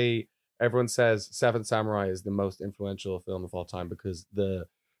 the way everyone says Seven Samurai is the most influential film of all time because the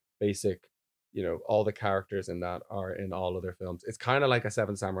basic, you know, all the characters in that are in all other films. It's kind of like a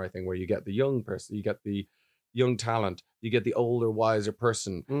Seven Samurai thing where you get the young person, you get the young talent, you get the older, wiser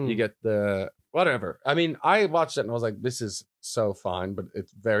person, you get the whatever. I mean, I watched it and I was like, this is so fine, but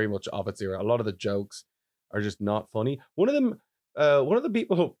it's very much of its era. A lot of the jokes are just not funny. One of the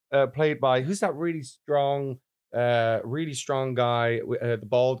people played by, who's that really strong guy, the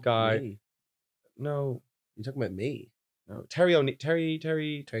bald guy? Me. No, You talking about me? no, Terry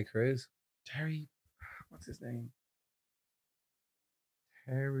Crews. Terry, what's his name?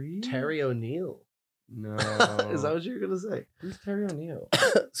 Terry O'Neill. No. Is that what you were gonna say? Who's Terry O'Neill?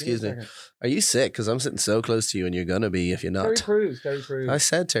 Excuse me. Are you sick? Because I'm sitting so close to you, and you're gonna be if you're not. Terry Crews. I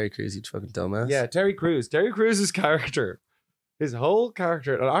said Terry Crews, you fucking dumbass. Yeah, Terry Crews. Terry Crews' character, his whole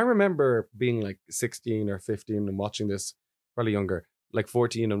character. And I remember being like 16 or 15 and watching this, probably younger, like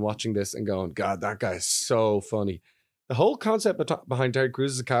 14 and watching this and going, God, that guy is so funny. The whole concept behind Terry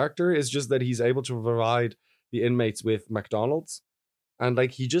Crews' character is just that he's able to provide the inmates with McDonald's. And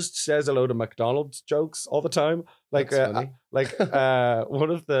like he just says a load of McDonald's jokes all the time. Like one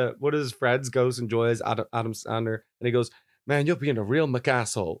of his friends goes and enjoys Adam Sandler, and he goes, "Man, you're being a real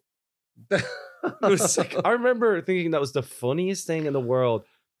McAsshole." It was sick. I remember thinking that was the funniest thing in the world.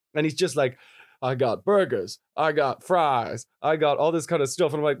 And he's just like, I got burgers, I got fries, I got all this kind of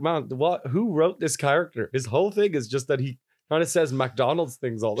stuff. And I'm like, man, what? Who wrote this character? His whole thing is just that he kind of says McDonald's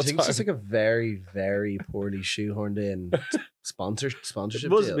things all the I think time. it's just like a very, very poorly shoehorned in sponsorship It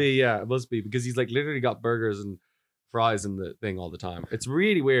must deal. be, yeah, it must be, because he's like literally got burgers and fries in the thing all the time. It's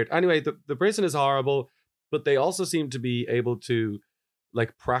really weird. Anyway, the prison is horrible, but they also seem to be able to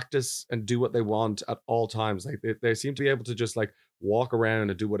like practice and do what they want at all times. Like they seem to be able to just like walk around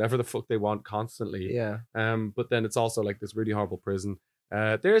and do whatever the fuck they want constantly. Yeah. But then it's also like this really horrible prison.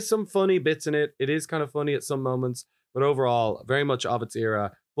 There's some funny bits in it. It is kind of funny at some moments, but overall, very much of its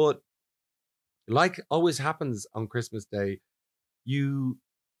era. But like always happens on Christmas Day, you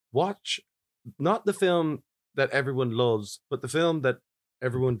watch not the film that everyone loves, but the film that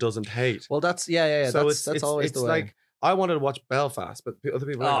everyone doesn't hate. Well, that's yeah. So That's always it's the way. like I wanted to watch Belfast, but other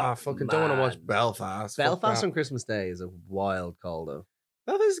people are like, fucking don't want to watch man. Belfast. Fuck Belfast that." on Christmas Day is a wild call, though.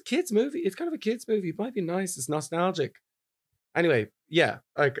 Belfast is a kids movie. It's kind of a kids movie. It might be nice. It's nostalgic. Anyway, yeah,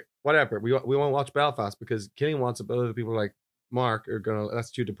 like whatever. We won't watch Belfast because Killian wants it, but other people like Mark are gonna.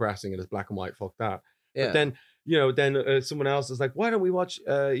 That's too depressing. It is black and white. Fuck that. Yeah. But then someone else is like, why don't we watch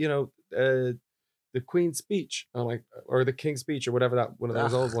the Queen's Speech? I'm like, or the King's Speech or whatever, that one of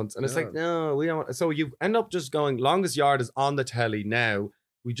those old ones. And it's like, no, we don't want. So you end up just going, Longest Yard is on the telly now.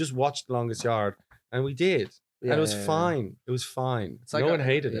 We just watched The Longest Yard, and we did. And it was fine. It was fine. It's like no one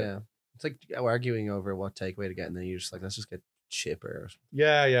hated it. Yeah. It's like arguing over what takeaway to get, and then you're just like, let's just get chipper.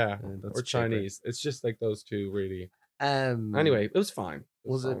 Yeah. That's Or chipper. Chinese. It's just like those two, really. Anyway, It was fine.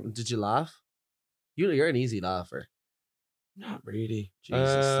 was fine. it? Did you laugh? You're an easy laugher. Not really.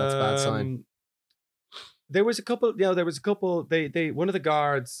 Jesus, that's a bad sign. There was a couple. There was a couple. They one of the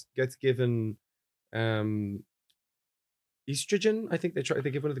guards gets given estrogen. I think they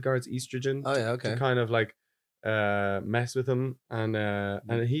give one of the guards estrogen. Oh yeah, okay. To kind of like mess with him, and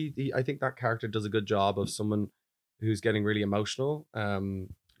he I think that character does a good job of someone who's getting really emotional.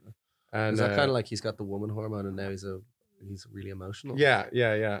 And Is that kind of like he's got the woman hormone and now he's really emotional?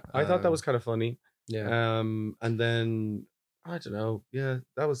 Yeah. I thought that was kind of funny. Yeah. And then I don't know. Yeah,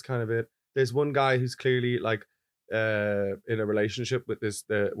 that was kind of it. There's one guy who's clearly like in a relationship with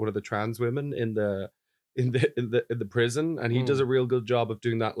one of the trans women in the prison, and he does a real good job of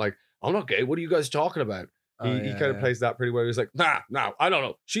doing that. Like, I'm not gay. What are you guys talking about? He kind of plays that pretty well. He's like, nah, I don't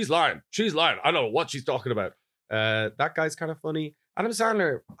know. She's lying. I don't know what she's talking about. That guy's kind of funny. Adam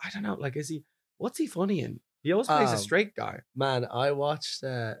Sandler, I don't know. Like, what's he funny in? He always plays a straight guy. Man, I watched.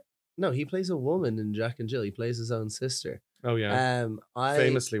 No, he plays a woman in Jack and Jill. He plays his own sister. Oh yeah.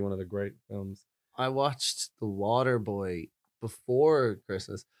 Famously one of the great films. I watched The Waterboy before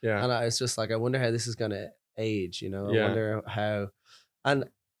Christmas. Yeah. And I was just like, I wonder how this is gonna age, I wonder how, and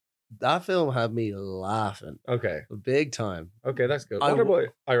that film had me laughing. Okay. Big time. Okay, that's good. Waterboy,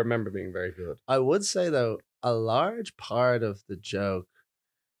 I remember being very good. I would say though, a large part of the joke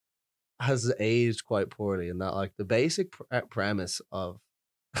has aged quite poorly in that, like, the basic premise of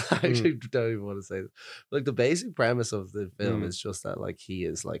I actually don't even want to say this. Like, the basic premise of the film is just that, like, he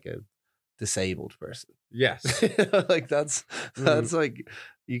is like a disabled person. Yes. Like that's like,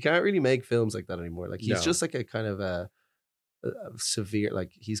 you can't really make films like that anymore. Like, he's just like a kind of a severe,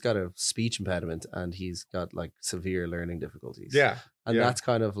 like, he's got a speech impediment and he's got like severe learning difficulties. Yeah. And that's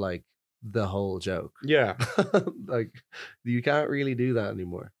kind of like the whole joke. Yeah. Like, you can't really do that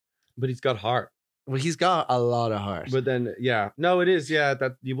anymore. But he's got heart. Well, he's got a lot of heart. But then, no, it is. Yeah,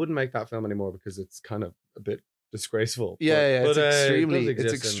 that you wouldn't make that film anymore because it's kind of a bit disgraceful. It's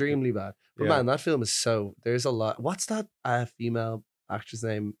it extremely bad. But man, that film is there's a lot. What's that female actress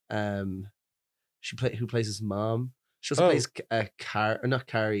name? Who plays his mom? She also plays not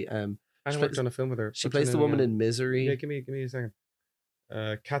Carrie. I worked on a film with her. She plays the woman in Misery. Yeah, give me a second.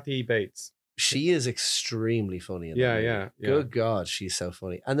 Kathy Bates. She is extremely funny in that movie. Yeah. Good God, she's so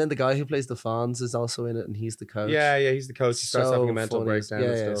funny. And then the guy who plays the Fonz is also in it, and he's the coach. Yeah, he's the coach. He starts having a mental breakdown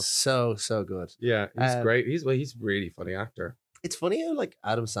and stuff. So good. Yeah, he's great. He's a really funny actor. It's funny how, like,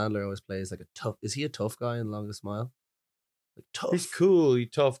 Adam Sandler always plays like a tough. Is he a tough guy in Longest Mile? Like, tough. He's cool.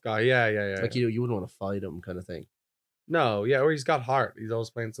 He's tough guy. Yeah. It's like, you wouldn't want to fight him, kind of thing. No, yeah, or he's got heart. He's always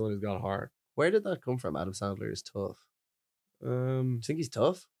playing someone who's got heart. Where did that come from? Adam Sandler is tough. Do you think he's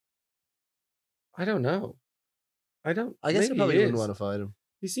tough? I don't know. I guess I probably wouldn't want to fight him.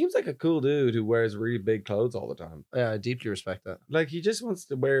 He seems like a cool dude who wears really big clothes all the time. Yeah, I deeply respect that. Like, he just wants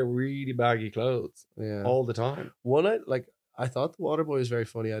to wear really baggy clothes all the time. I thought The Waterboy was very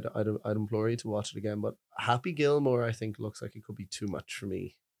funny. I'd implore you to watch it again. But Happy Gilmore, I think, looks like it could be too much for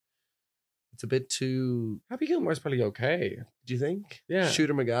me. It's a bit too... Happy Gilmore's probably okay. Do you think? Yeah.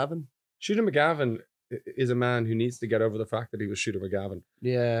 Shooter McGavin? Shooter McGavin is a man who needs to get over the fact that he was Shooter McGavin.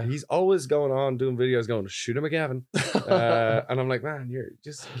 Yeah. He's always going on doing videos going, Shooter McGavin. And I'm like, man,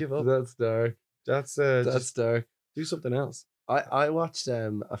 just give up. That's dark. That's dark. Do something else. I watched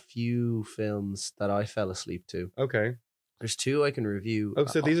a few films that I fell asleep to. Okay. There's two I can review. Oh,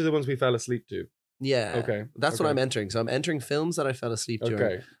 so these are the ones we fell asleep to. Yeah. Okay. That's what I'm entering. So I'm entering films that I fell asleep to.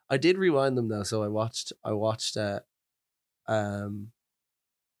 Okay. I did rewind them though. So I watched You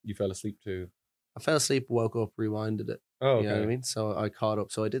fell asleep to. I fell asleep, woke up, rewinded it. Oh, okay. You know what I mean? So I caught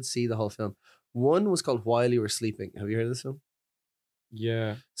up. So I did see the whole film. One was called While You Were Sleeping. Have you heard of this film?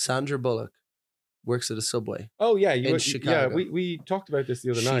 Yeah. Sandra Bullock works at a Subway. Oh yeah, in yeah. Chicago. We talked about this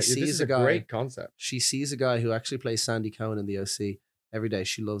the other She night. sees This is a a guy- great concept. She sees a guy who actually plays Sandy Cohen in the OC every day.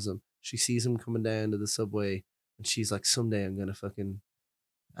 She loves him. She sees him coming down to the Subway, and she's like, someday I'm gonna fucking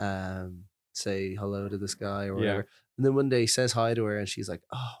say hello to this guy or whatever. And then one day he says hi to her, and she's like,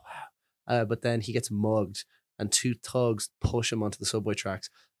 oh wow. But then he gets mugged, and two thugs push him onto the subway tracks,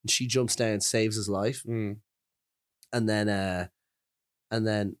 and she jumps down, saves his life, Mm. and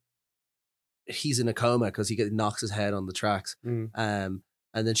then he's in a coma because knocks his head on the tracks. Mm.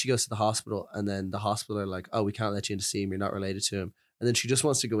 And then she goes to the hospital, and then the hospital are like, oh, we can't let you in to see him. You're not related to him. And then she just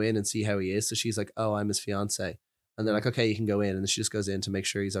wants to go in and see how he is. So she's like, oh, I'm his fiance. And they're like, okay, you can go in. And then she just goes in to make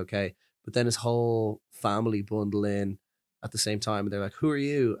sure he's okay. But then his whole family bundle in at the same time. And they're like, who are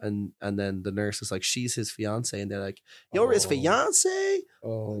you? And then the nurse is like, she's his fiance. And they're like, you're his fiance?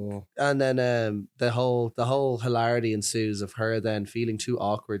 Oh. And then the whole hilarity ensues of her then feeling too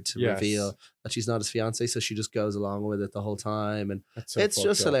awkward to Yes. reveal that she's not his fiance. So she just goes along with it the whole time. And That's so it's fucked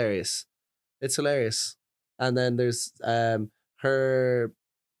just up. hilarious. It's hilarious. And then there's her,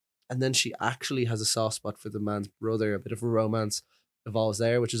 and then she actually has a soft spot for the man's brother. A bit of a romance evolves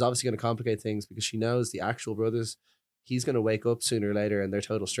there, which is obviously going to complicate things because she knows the actual brothers, he's going to wake up sooner or later and they're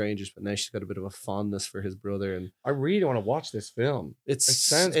total strangers, but now she's got a bit of a fondness for his brother. And I really want to watch this film. it's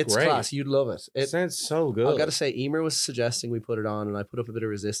sounds great. class. You'd love it. It sounds so good. I got to say, Emer was suggesting we put it on, and I put up a bit of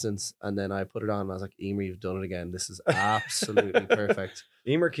resistance, and then I put it on, and I was like, Emer, you've done it again. This is absolutely perfect.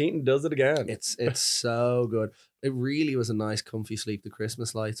 Emer Keaton does it again. It's so good. It really was a nice, comfy sleep. The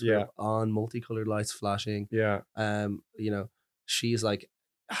Christmas lights were on, multicolored lights flashing. Yeah. You know, she's like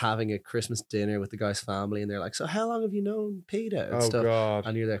having a Christmas dinner with the guy's family, and they're like, so how long have you known Peter and Oh stuff? God.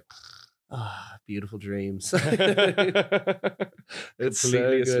 And you're there, beautiful dreams. Completely It's so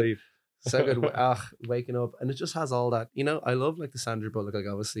good. asleep. So good. Waking up, and it just has all that. You know, I love like the Sandra Bullock. Like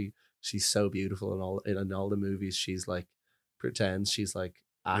obviously she's so beautiful in all the movies. She's like pretends she's like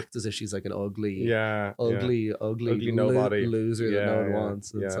act as if she's like an ugly Ugly nobody. loser that no one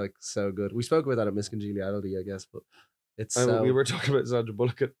wants. And It's yeah. like so good. We spoke about that at Miscongeniality, I guess, but it's And so. we were talking about Sandra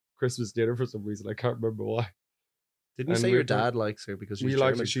Bullock at Christmas dinner for some reason. I can't remember why. Didn't you and say we your were talking- dad likes her because she's We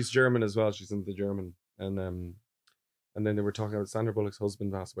like German? her. She's German as well. She's into the German. And then they were talking about Sandra Bullock's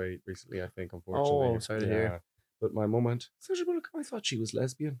husband passed away recently, I think, unfortunately. Oh, sorry to hear. But my mum went, Sandra Bullock, I thought she was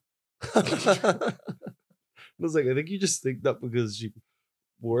lesbian. I was like, I think you just think that because she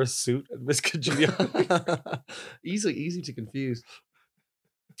wore a suit at Miss Congeniality. easy to confuse.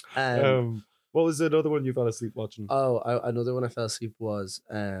 What was another one you fell asleep watching? Another one I fell asleep was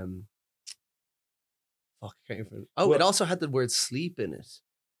fuck, I can't remember. Oh, Well- it also had the word sleep in it.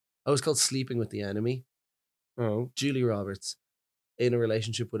 Oh, it was called Sleeping with the Enemy. Oh, Julie Roberts in a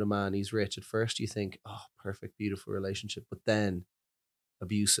relationship with a man. He's rich. At first, you think, oh, perfect, beautiful relationship, but then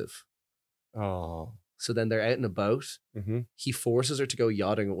abusive. oh, So then they're out in a boat. mm-hmm, He forces her to go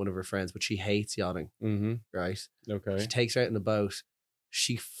yachting with one of her friends, but she hates yachting. mm-hmm. Right? Okay. He takes her out in a boat.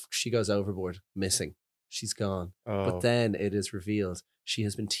 She goes overboard, missing. She's gone. Oh, But then it is revealed she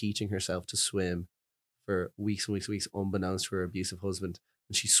has been teaching herself to swim for weeks and weeks and weeks, unbeknownst to her abusive husband.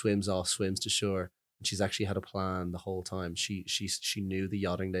 And she swims to shore. And she's actually had a plan the whole time. She knew the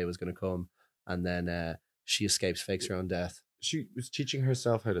yachting day was going to come, and then she escapes, fakes her own death. she was teaching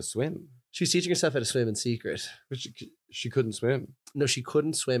herself how to swim, She's teaching herself how to swim in secret. but she couldn't swim. No, she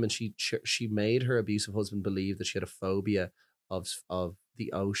couldn't swim, and she made her abusive husband believe that she had a phobia of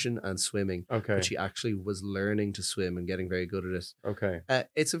the ocean and swimming. Okay. But she actually was learning to swim and getting very good at it. Okay.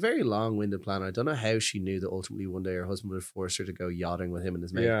 It's a very long-winded plan. I don't know how she knew that ultimately one day her husband would force her to go yachting with him and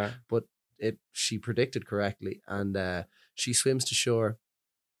his mate. Yeah. But she predicted correctly, and she swims to shore,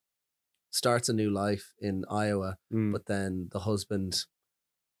 starts a new life in Iowa, Mm. but then the husband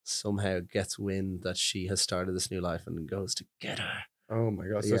somehow gets wind that she has started this new life and goes to get her. Oh my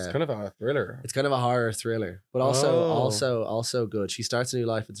God. So it's Yeah. kind of a thriller. It's kind of a horror thriller, but also good. She starts a new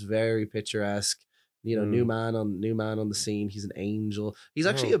life. It's very picturesque. You know, new man on the scene. He's an angel. He's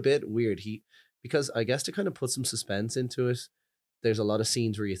actually Oh. a bit weird. Because I guess to kind of put some suspense into it, there's a lot of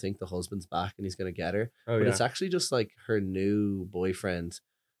scenes where you think the husband's back and he's going to get her, Oh but yeah. it's actually just like her new boyfriend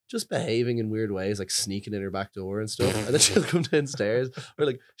just behaving in weird ways, like sneaking in her back door and stuff. And then she'll come downstairs, or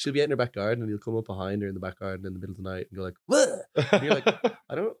like she'll be out in her back garden and he'll come up behind her in the back garden in the middle of the night and go like, "What?" And you're like,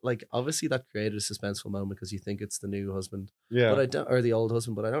 I don't like. Obviously, that created a suspenseful moment because you think it's the new husband, yeah. but I don't, or the old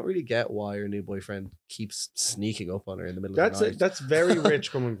husband. But I don't really get why her new boyfriend keeps sneaking up on her in the middle of the night. That's very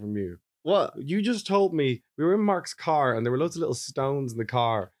rich coming from you. What? You just told me we were in Mark's car and there were loads of little stones in the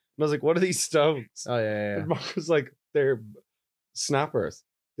car. I was like, what are these stones? Oh yeah. And Mark was like, they're snappers.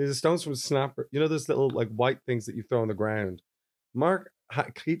 These are stones from snapper. You know those little like white things that you throw on the ground. Mark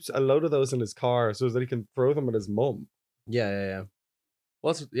keeps a load of those in his car so that he can throw them at his mum. Yeah.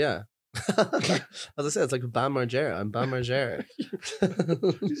 What's yeah? As I said, it's like Bam Margera. I'm Bam Margera.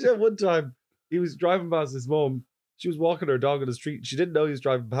 She said one time he was driving past his mum. She was walking her dog on the street. She didn't know he was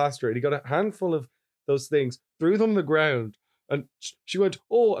driving past her, and he got a handful of those things, threw them on the ground, and she went,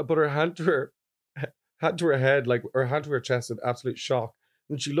 "Oh!" and put her hand to her head, like her hand to her chest, in absolute shock.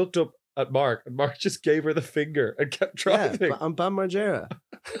 And she looked up at Mark, and Mark just gave her the finger and kept driving. Yeah, I'm Bam Margera.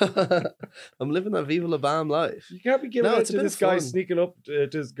 I'm living that Viva La Bam life. You can't be giving it to this guy fun. sneaking up to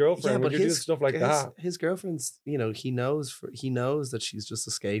his girlfriend when you're doing stuff like that. His girlfriend's, you know, he knows that she's just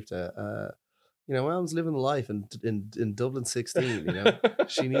escaped you know, mom's living the life in Dublin 16, you know.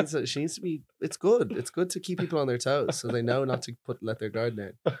 she needs to be, it's good to keep people on their toes so they know not to let their guard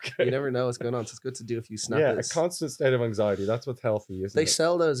down. Okay. You never know what's going on, so it's good to do a few snappers. Yeah, a constant state of anxiety. That's what's healthy, isn't it? They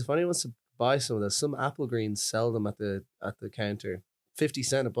sell those. If anyone wants to buy some of those, some Apple Greens sell them at the counter. 50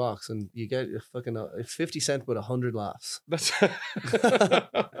 cents a box, and you get a fucking 50 cents with 100 laughs. That's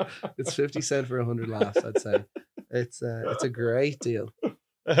It's 50 cents for 100 laughs, I'd say. It's a great deal.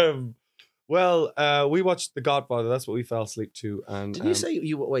 Well, we watched The Godfather. That's what we fell asleep to. And did you say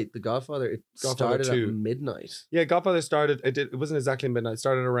wait, The Godfather? It Godfather started 2. at midnight. Yeah, Godfather started. It wasn't exactly midnight. It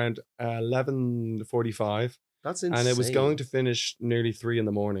started around 11:45. That's insane. And it was going to finish nearly 3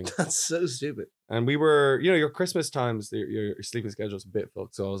 a.m. That's so stupid. And we were, you know, your Christmas times, your sleeping schedule's a bit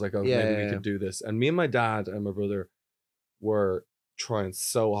fucked. So I was like, oh, maybe we could do this. And me and my dad and my brother were trying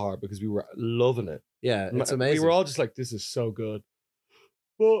so hard because we were loving it. Yeah, it's amazing. We were all just like, this is so good.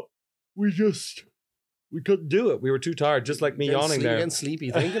 But we couldn't do it. We were too tired, just like me yawning there. Getting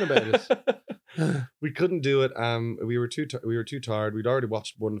sleepy thinking about it. We couldn't do it. We were too tired. We'd already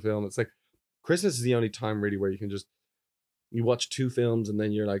watched one film. It's like Christmas is the only time really where you watch 2 films and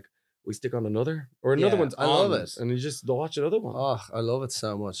then you're like, we stick on another or another one's on. I love it. And you just watch another one. Oh, I love it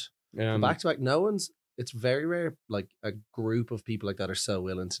so much. Back to back. It's very rare, like a group of people like that are so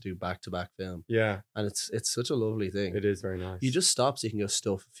willing to do back to back film. Yeah. And it's such a lovely thing. It is very nice. You just stop so you can go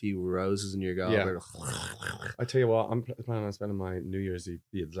stuff a few roses in your goblet. I tell you what, I'm planning on spending my New Year's Eve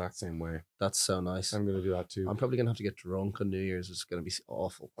the exact same way. That's so nice. I'm going to do that too. I'm probably going to have to get drunk on New Year's. It's going to be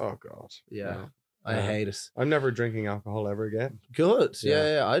awful. Oh, God. Yeah. I hate it. I'm never drinking alcohol ever again. Good.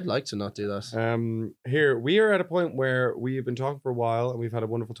 Yeah. I'd like to not do that. Here, we are at a point where we've been talking for a while and we've had a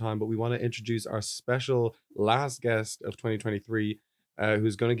wonderful time, but we want to introduce our special last guest of 2023,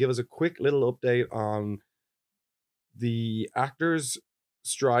 who's going to give us a quick little update on the actors'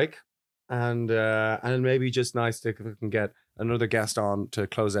 strike and maybe just nice to if we can get another guest on to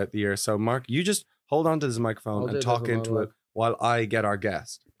close out the year. So, Mark, you just hold on to this microphone and talk into it while I get our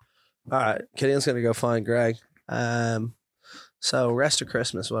guest. All right, Killian's gonna go find Greg. So rest of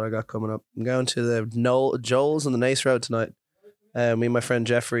Christmas, what I got coming up. I'm going to the Joel's on the Nace Road tonight. Me and my friend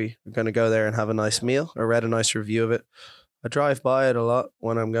Jeffrey are gonna go there and have a nice meal. I read a nice review of it. I drive by it a lot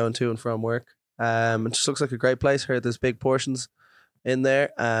when I'm going to and from work. It just looks like a great place. Heard there's big portions in there,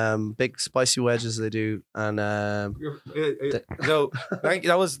 big spicy wedges they do, and so thank you.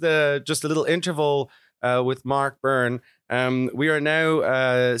 That was just a little interval with Mark Byrne. We are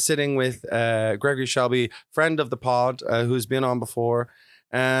now sitting with Gregory Shelby, friend of the pod, who's been on before.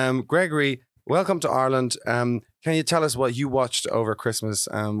 Gregory, welcome to Ireland. Can you tell us what you watched over Christmas?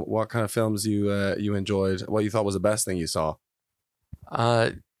 What kind of films you enjoyed? What you thought was the best thing you saw?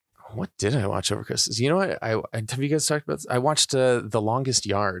 What did I watch over Christmas? You know what? Have you guys talked about this? I watched The Longest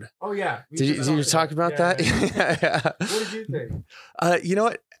Yard. Oh yeah. Did you talk about that? Yeah. What did you think? You know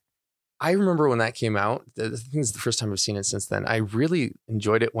what? I remember when that came out. I think it's the first time I've seen it since then. I really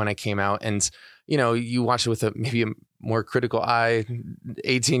enjoyed it when it came out, and you know, you watch it with maybe a more critical eye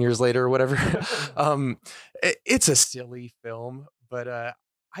 18 years later or whatever. It's a silly film, but I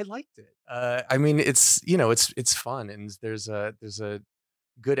liked it. I mean, it's fun, and there's a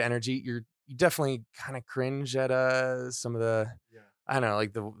good energy. You definitely kind of cringe at some of the I don't know,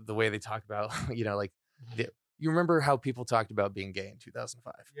 like the way they talk about you remember how people talked about being gay in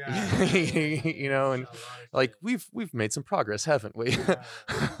 2005? Yeah. You know, and like we've made some progress, haven't we? Yeah.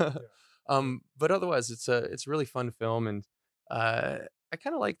 But otherwise, it's a really fun film, and I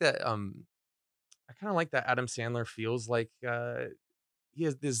kind of like that. I kind of like that Adam Sandler feels like he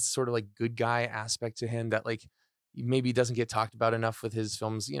has this sort of like good guy aspect to him that like maybe doesn't get talked about enough with his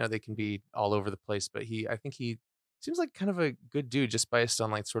films. You know, they can be all over the place, but I think he seems like kind of a good dude just based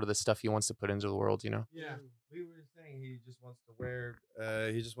on like sort of the stuff he wants to put into the world, Yeah, we were saying he just wants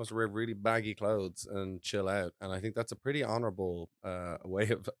to wear really baggy clothes and chill out, and I think that's a pretty honorable way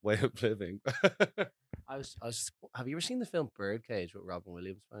of living. Have you ever seen the film Birdcage with Robin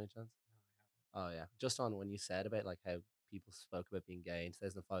Williams by any chance? Oh yeah, just on when you said about like how people spoke about being gay in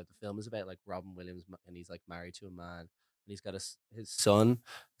 2005. The film is about like Robin Williams, and he's like married to a man, and he's got his son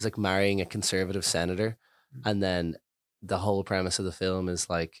is like marrying a conservative senator, and then the whole premise of the film is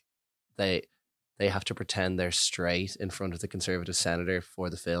like they they have to pretend they're straight in front of the conservative senator for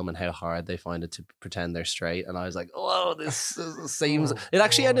the film, and how hard they find it to pretend they're straight. And I was like, oh, this seems. It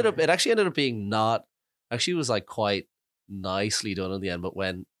actually ended up being not. Actually, was like quite nicely done in the end. But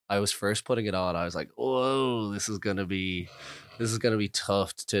when I was first putting it on, I was like, "Oh, this is gonna be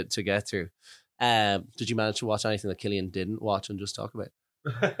tough to get through." Did you manage to watch anything that Killian didn't watch and just talk about?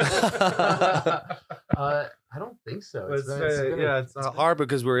 I don't think so. It's hard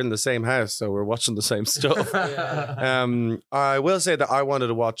because we're in the same house, so we're watching the same stuff. I will say that I wanted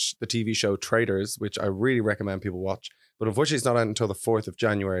to watch the TV show Traitors, which I really recommend people watch. But unfortunately, it's not out until the 4th of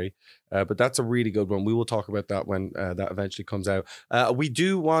January. But that's a really good one. We will talk about that when that eventually comes out. We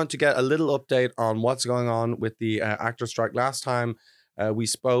do want to get a little update on what's going on with the actor strike. Last time we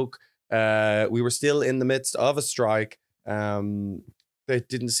spoke, we were still in the midst of a strike. It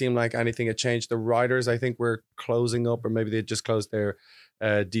didn't seem like anything had changed. The writers, I think, were closing up, or maybe they just closed their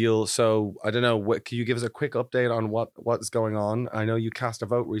deal. So I don't know. Can you give us a quick update on what's going on? I know you cast a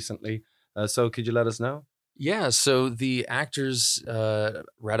vote recently. So could you let us know? Yeah, so the actors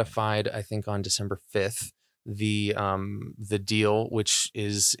ratified, I think, on December 5th, the deal, which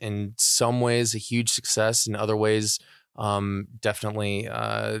is in some ways a huge success. In other ways, definitely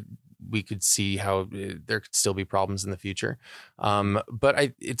we could see how there could still be problems in the future.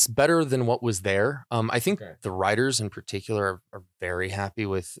 But it's better than what was there. I think the writers in particular are very happy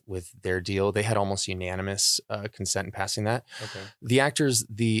with their deal. They had almost unanimous consent in passing that. Okay. The actors,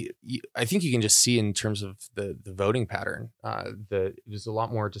 I think you can just see in terms of the voting pattern, there's a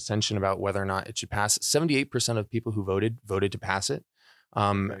lot more dissension about whether or not it should pass. 78% of people who voted to pass it.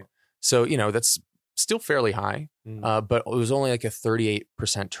 So, that's still fairly high, but it was only like a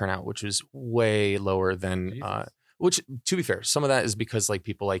 38% turnout, which was way lower than, which, to be fair, some of that is because like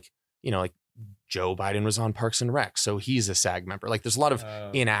people like Joe Biden was on Parks and Rec, so he's a SAG member. Like there's a lot of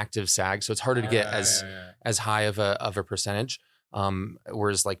inactive SAG, so it's harder to get as high of a percentage.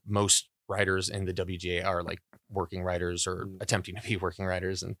 Whereas like most writers in the WGA are like working writers or attempting to be working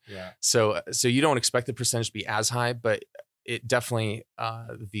writers. And so you don't expect the percentage to be as high, but it definitely,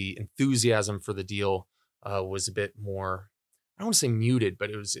 the enthusiasm for the deal was a bit more, I don't want to say muted,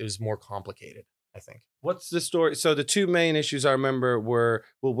 but it was more complicated, I think. What's the story? So the two main issues I remember were,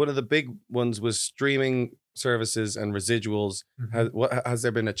 well, one of the big ones was streaming services and residuals. Has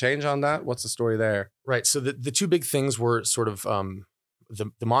there been a change on that? What's the story there? Right. So the two big things were sort of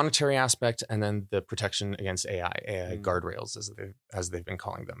the monetary aspect, and then the protection against AI guardrails, as they've been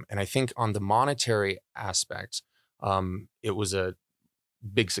calling them. And I think on the monetary aspect, it was a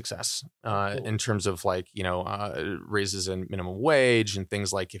big success in terms of like, raises in minimum wage and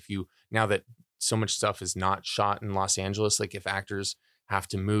things like now that so much stuff is not shot in Los Angeles, like if actors have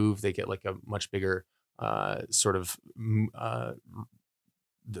to move, they get like a much bigger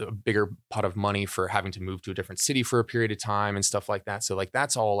the bigger pot of money for having to move to a different city for a period of time and stuff like that. So like,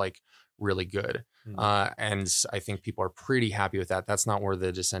 that's all like really good. And I think people are pretty happy with that. That's not where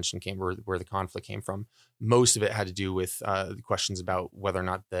the dissension came, where the conflict came from. Most of it had to do with the questions about whether or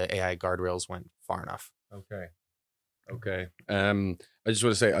not the AI guardrails went far enough. Okay. I just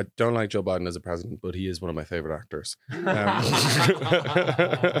want to say I don't like Joe Biden as a president, but he is one of my favorite actors.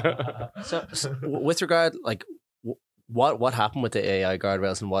 So with regard, like, what happened with the AI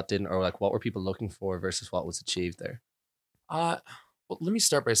guardrails and what didn't, or like what were people looking for versus what was achieved there? Well, let me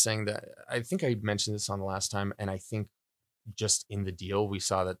start by saying that I think I mentioned this on the last time, and I think just in the deal we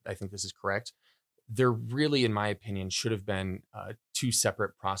saw that I think this is correct. There really, in my opinion, should have been two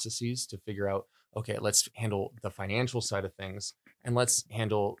separate processes to figure out, okay, let's handle the financial side of things and let's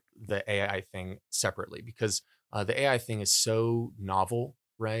handle the AI thing separately, because the AI thing is so novel,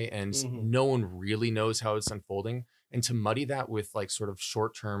 right? And no one really knows how it's unfolding. And to muddy that with like sort of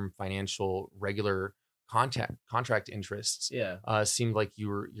short-term financial regular contract interests seemed like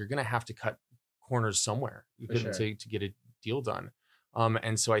you're going to have to cut corners somewhere to get a deal done.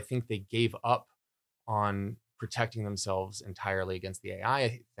 And so I think they gave up on protecting themselves entirely against the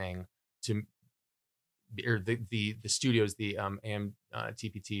AI thing or the studios, the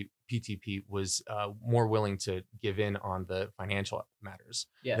AMTPT PTP was more willing to give in on the financial matters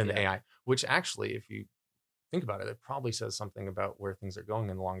than the AI, which actually, if you think about it, it probably says something about where things are going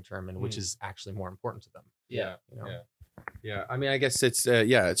in the long term and which is actually more important to them. Yeah. You know? Yeah. I mean, I guess it's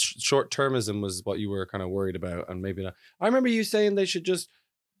short termism was what you were kind of worried about, and maybe not. I remember you saying they should just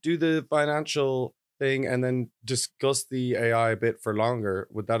do the financial thing and then discuss the AI a bit for longer.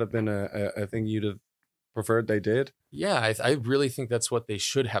 Would that have been a thing you'd have preferred they did? Yeah, I really think that's what they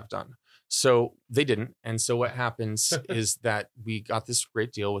should have done. So they didn't. And so what happens is that we got this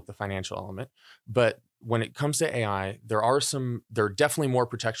great deal with the financial element. But when it comes to AI, there are definitely more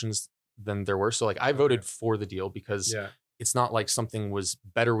protections than there were. So like I voted for the deal because it's not like something was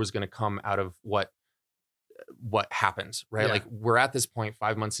going to come out of what happened, right? Like we're at this point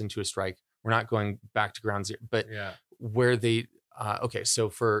 5 months into a strike. We're not going back to ground zero. But where they, so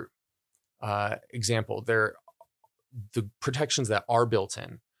for example, the protections that are built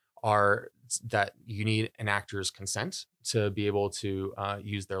in are that you need an actor's consent to be able to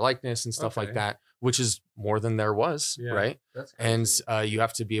use their likeness and stuff like that, which is more than there was, right? That's and you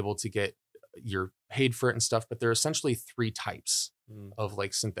have to be able to you're paid for it and stuff, but there are essentially 3 types of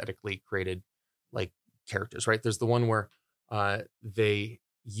like synthetically created like characters, right? There's the one where they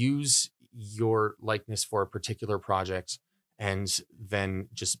use your likeness for a particular project and then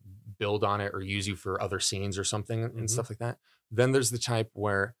just build on it or use you for other scenes or something and stuff like that. Then there's the type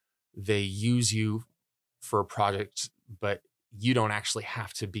where they use you for a project, but you don't actually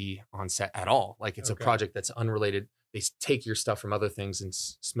have to be on set at all. Like it's a project that's unrelated. They take your stuff from other things and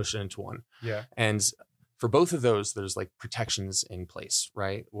smush it into one. Yeah. And for both of those, there's like protections in place,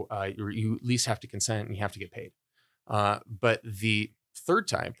 right? You at least have to consent and you have to get paid. But the third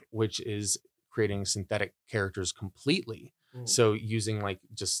type, which is creating synthetic characters completely, so using like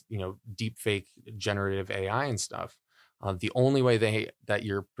just, deep fake generative AI and stuff, the only way that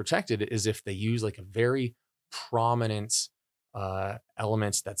you're protected is if they use like a very prominent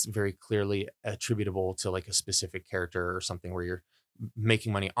element that's very clearly attributable to like a specific character or something where you're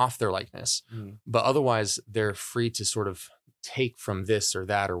making money off their likeness. But otherwise they're free to sort of take from this or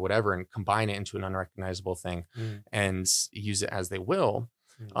that or whatever and combine it into an unrecognizable thing and use it as they will.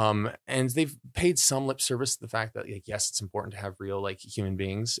 And they've paid some lip service to the fact that like, yes, it's important to have real like human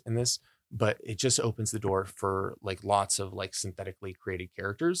beings in this, but it just opens the door for like lots of like synthetically created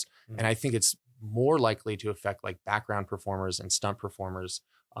characters. And I think it's more likely to affect like background performers and stunt performers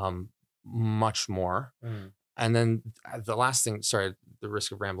much more. And then the last thing, sorry, the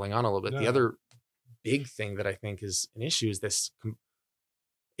risk of rambling on a little bit. The other big thing that I think is an issue is this.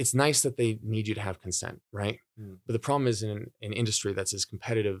 It's nice that they need you to have consent, right? But the problem is in an industry that's as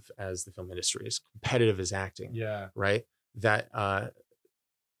competitive as the film industry, as competitive as acting, right? That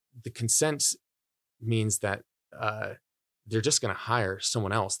the consent means that they're just going to hire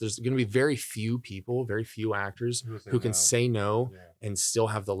someone else. There's going to be very few people, very few actors who can say no and still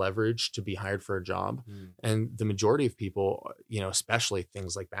have the leverage to be hired for a job. And the majority of people, especially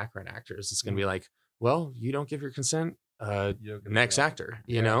things like background actors, it's going to be like, well, you don't give your consent, next actor,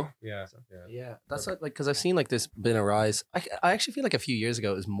 Yeah, that's like because I've seen like this been a rise. I actually feel like a few years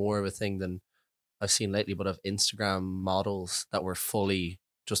ago it was more of a thing than I've seen lately, but of Instagram models that were fully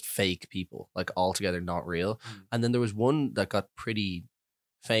just fake people, like altogether not real. And then there was one that got pretty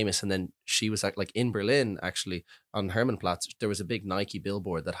famous, and then she was like in Berlin actually on Hermannplatz. There was a big Nike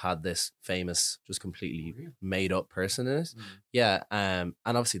billboard that had this famous, just completely made up person in it. And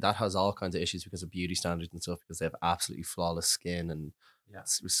obviously that has all kinds of issues because of beauty standards and stuff, because they have absolutely flawless skin and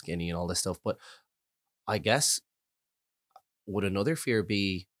skinny and all this stuff. But I guess would another fear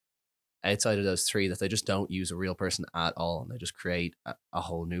be outside of those 3 that they just don't use a real person at all and they just create a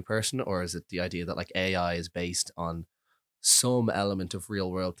whole new person? Or is it the idea that like AI is based on some element of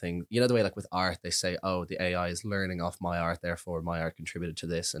real world thing? The way like with art they say, oh, the AI is learning off my art, therefore my art contributed to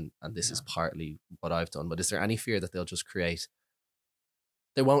this and this is partly what I've done. But is there any fear that they'll just create,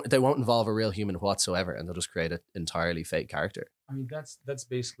 they won't involve a real human whatsoever and they'll just create an entirely fake character? I mean, that's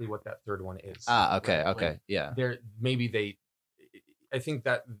basically what that third one is. Okay. Right? Like, I think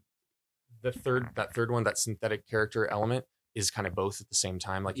that the third one, that synthetic character element, is kind of both at the same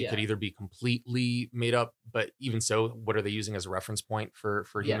time. Like it could either be completely made up, but even so, what are they using as a reference point for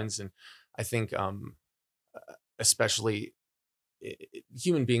humans? And I think especially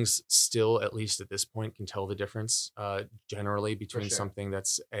human beings still, at least at this point, can tell the difference generally between something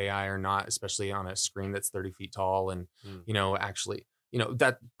that's AI or not, especially on a screen that's 30 feet tall. And, actually,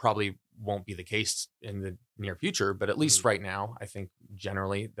 that probably won't be the case in the near future, but at least right now, I think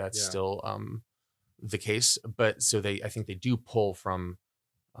generally that's still the case. But so I think they do pull from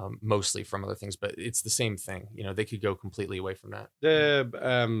mostly from other things, but it's the same thing. They could go completely away from that.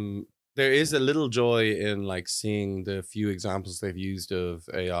 There is a little joy in like seeing the few examples they've used of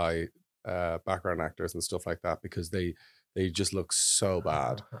AI background actors and stuff like that because they just look so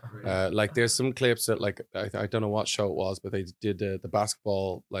bad. Like there's some clips that like I don't know what show it was, but they did the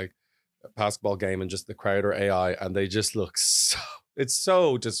basketball game and just the crowd or AI, and they just look so, it's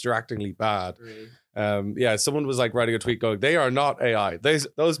so distractingly bad. Really? Yeah, someone was like writing a tweet going, "They are not AI.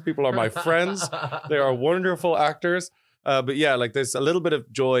 Those people are my friends. They are wonderful actors." But yeah, like there's a little bit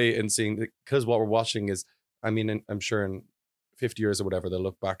of joy in seeing, because what we're watching is, I mean, I'm sure in 50 years or whatever, they'll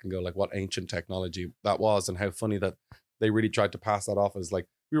look back and go like, what ancient technology that was, and how funny that they really tried to pass that off as like,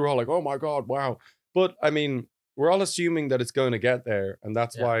 we were all like, oh my God, wow. But I mean, we're all assuming that it's going to get there. And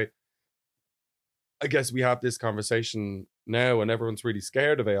that's why I guess we have this conversation now, and everyone's really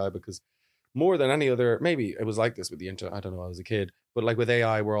scared of AI because more than any other, maybe it was like this with the internet. I don't know, I was a kid, but like with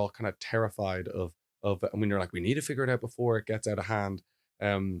AI, we're all kind of terrified of I mean, you're like, we need to figure it out before it gets out of hand.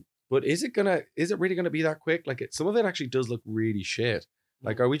 But is it really gonna be that quick? Like some of it actually does look really shit.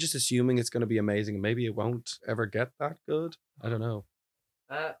 Like, are we just assuming it's gonna be amazing and maybe it won't ever get that good? I don't know.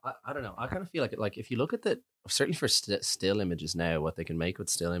 I don't know. I kind of feel like if you look at certainly for still images now, what they can make with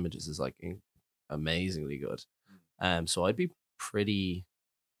still images is like amazingly good. So I'd be pretty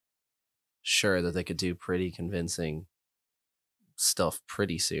sure that they could do pretty convincing stuff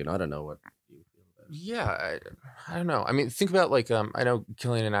pretty soon. I don't know what you feel about it. Yeah, I don't know. I mean, think about like I know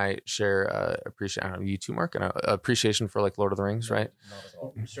Killian and I share appreciation. I don't know, you too, Mark, and appreciation for like Lord of the Rings, right? Not at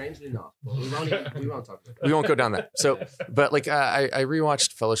all. Strangely not. But we won't talk about that. We won't go down that. So, but like I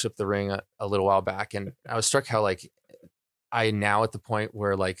rewatched Fellowship of the Ring a little while back, and I was struck how like I now at the point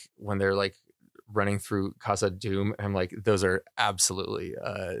where like when they're like running through Casa Doom, I'm like, those are absolutely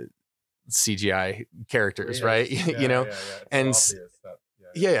CGI characters, right? You know, and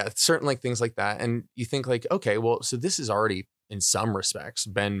certain like things like that. And you think like, okay, well, so this has already in some respects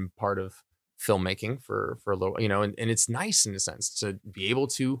been part of filmmaking for a little, you know, and it's nice in a sense to be able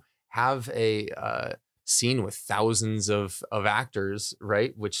to have a scene with thousands of actors,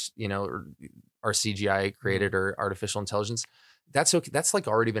 right? Which, you know, are CGI created or artificial intelligence. That's okay. That's like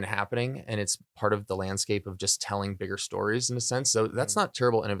already been happening, and it's part of the landscape of just telling bigger stories in a sense. So that's not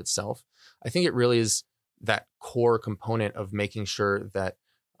terrible in of itself. I think it really is that core component of making sure that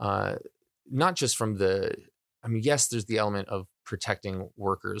not just from I mean, yes, there's the element of protecting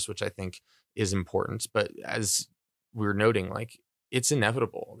workers, which I think is important, but as we're noting, like it's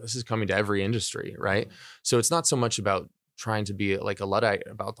inevitable. This is coming to every industry, right? So it's not so much about trying to be like a Luddite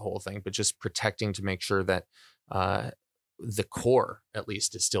about the whole thing, but just protecting to make sure that the core at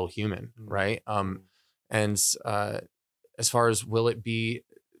least is still human, right? And as far as will it be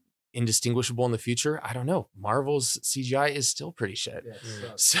indistinguishable in the future, I don't know. Marvel's CGI is still pretty shit.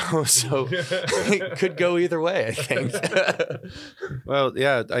 So it could go either way, I think. Well,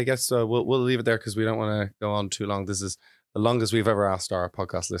 yeah, I guess we'll leave it there because we don't want to go on too long. This is the longest we've ever asked our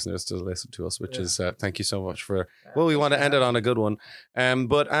podcast listeners to listen to us, which is thank you so much for. Well, we want to end it on a good one,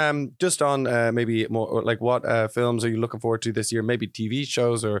 but just on maybe more like what films are you looking forward to this year? Maybe TV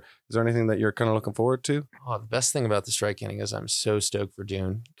shows, or is there anything that you're kind of looking forward to? Oh, the best thing about the strike ending is I'm so stoked for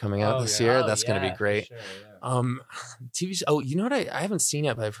Dune coming out this year. That's going to be great. Sure, TV. Oh, you know what? I haven't seen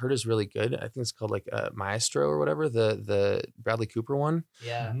it, but I've heard is really good. I think it's called like Maestro or whatever, the Bradley Cooper one.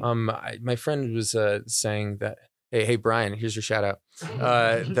 Yeah. My friend was saying that. Hey, Brian, here's your shout out.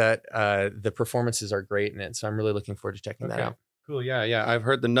 That the performances are great in it. So I'm really looking forward to checking that out. Cool. Yeah. I've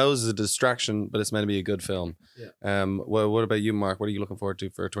heard The Nose is a distraction, but it's meant to be a good film. Yeah. Well, what about you, Mark? What are you looking forward to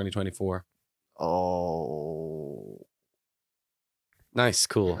for 2024? Oh, nice.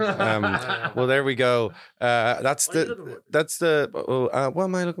 Cool. Well, there we go. What am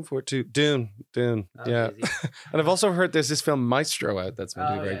I looking forward to? Dune. Yeah. And I've also heard there's this film Maestro out that's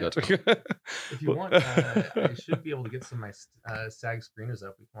meant to be very good. If you want, I should be able to get some of my SAG screeners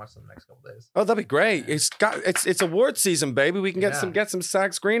up. We can watch them the next couple days. Oh, that'd be great. It's award season, baby. We can get some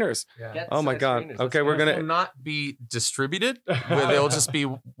SAG screeners. Yeah. Oh my God. Okay, we're gonna will not be distributed. They'll just be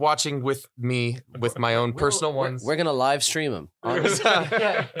watching with me with my own personal ones. We're gonna live stream them.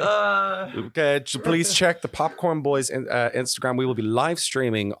 Okay, please check the Popcorn Boys Instagram. We will be live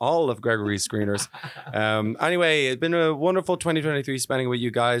streaming all of Gregory's screeners. Anyway, it's been a wonderful 2023 spending with you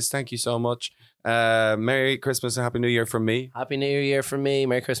guys. Thank you so much. Merry Christmas and Happy New Year from me. Happy New Year from me.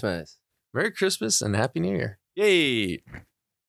 Merry Christmas. Merry Christmas and Happy New Year. Yay.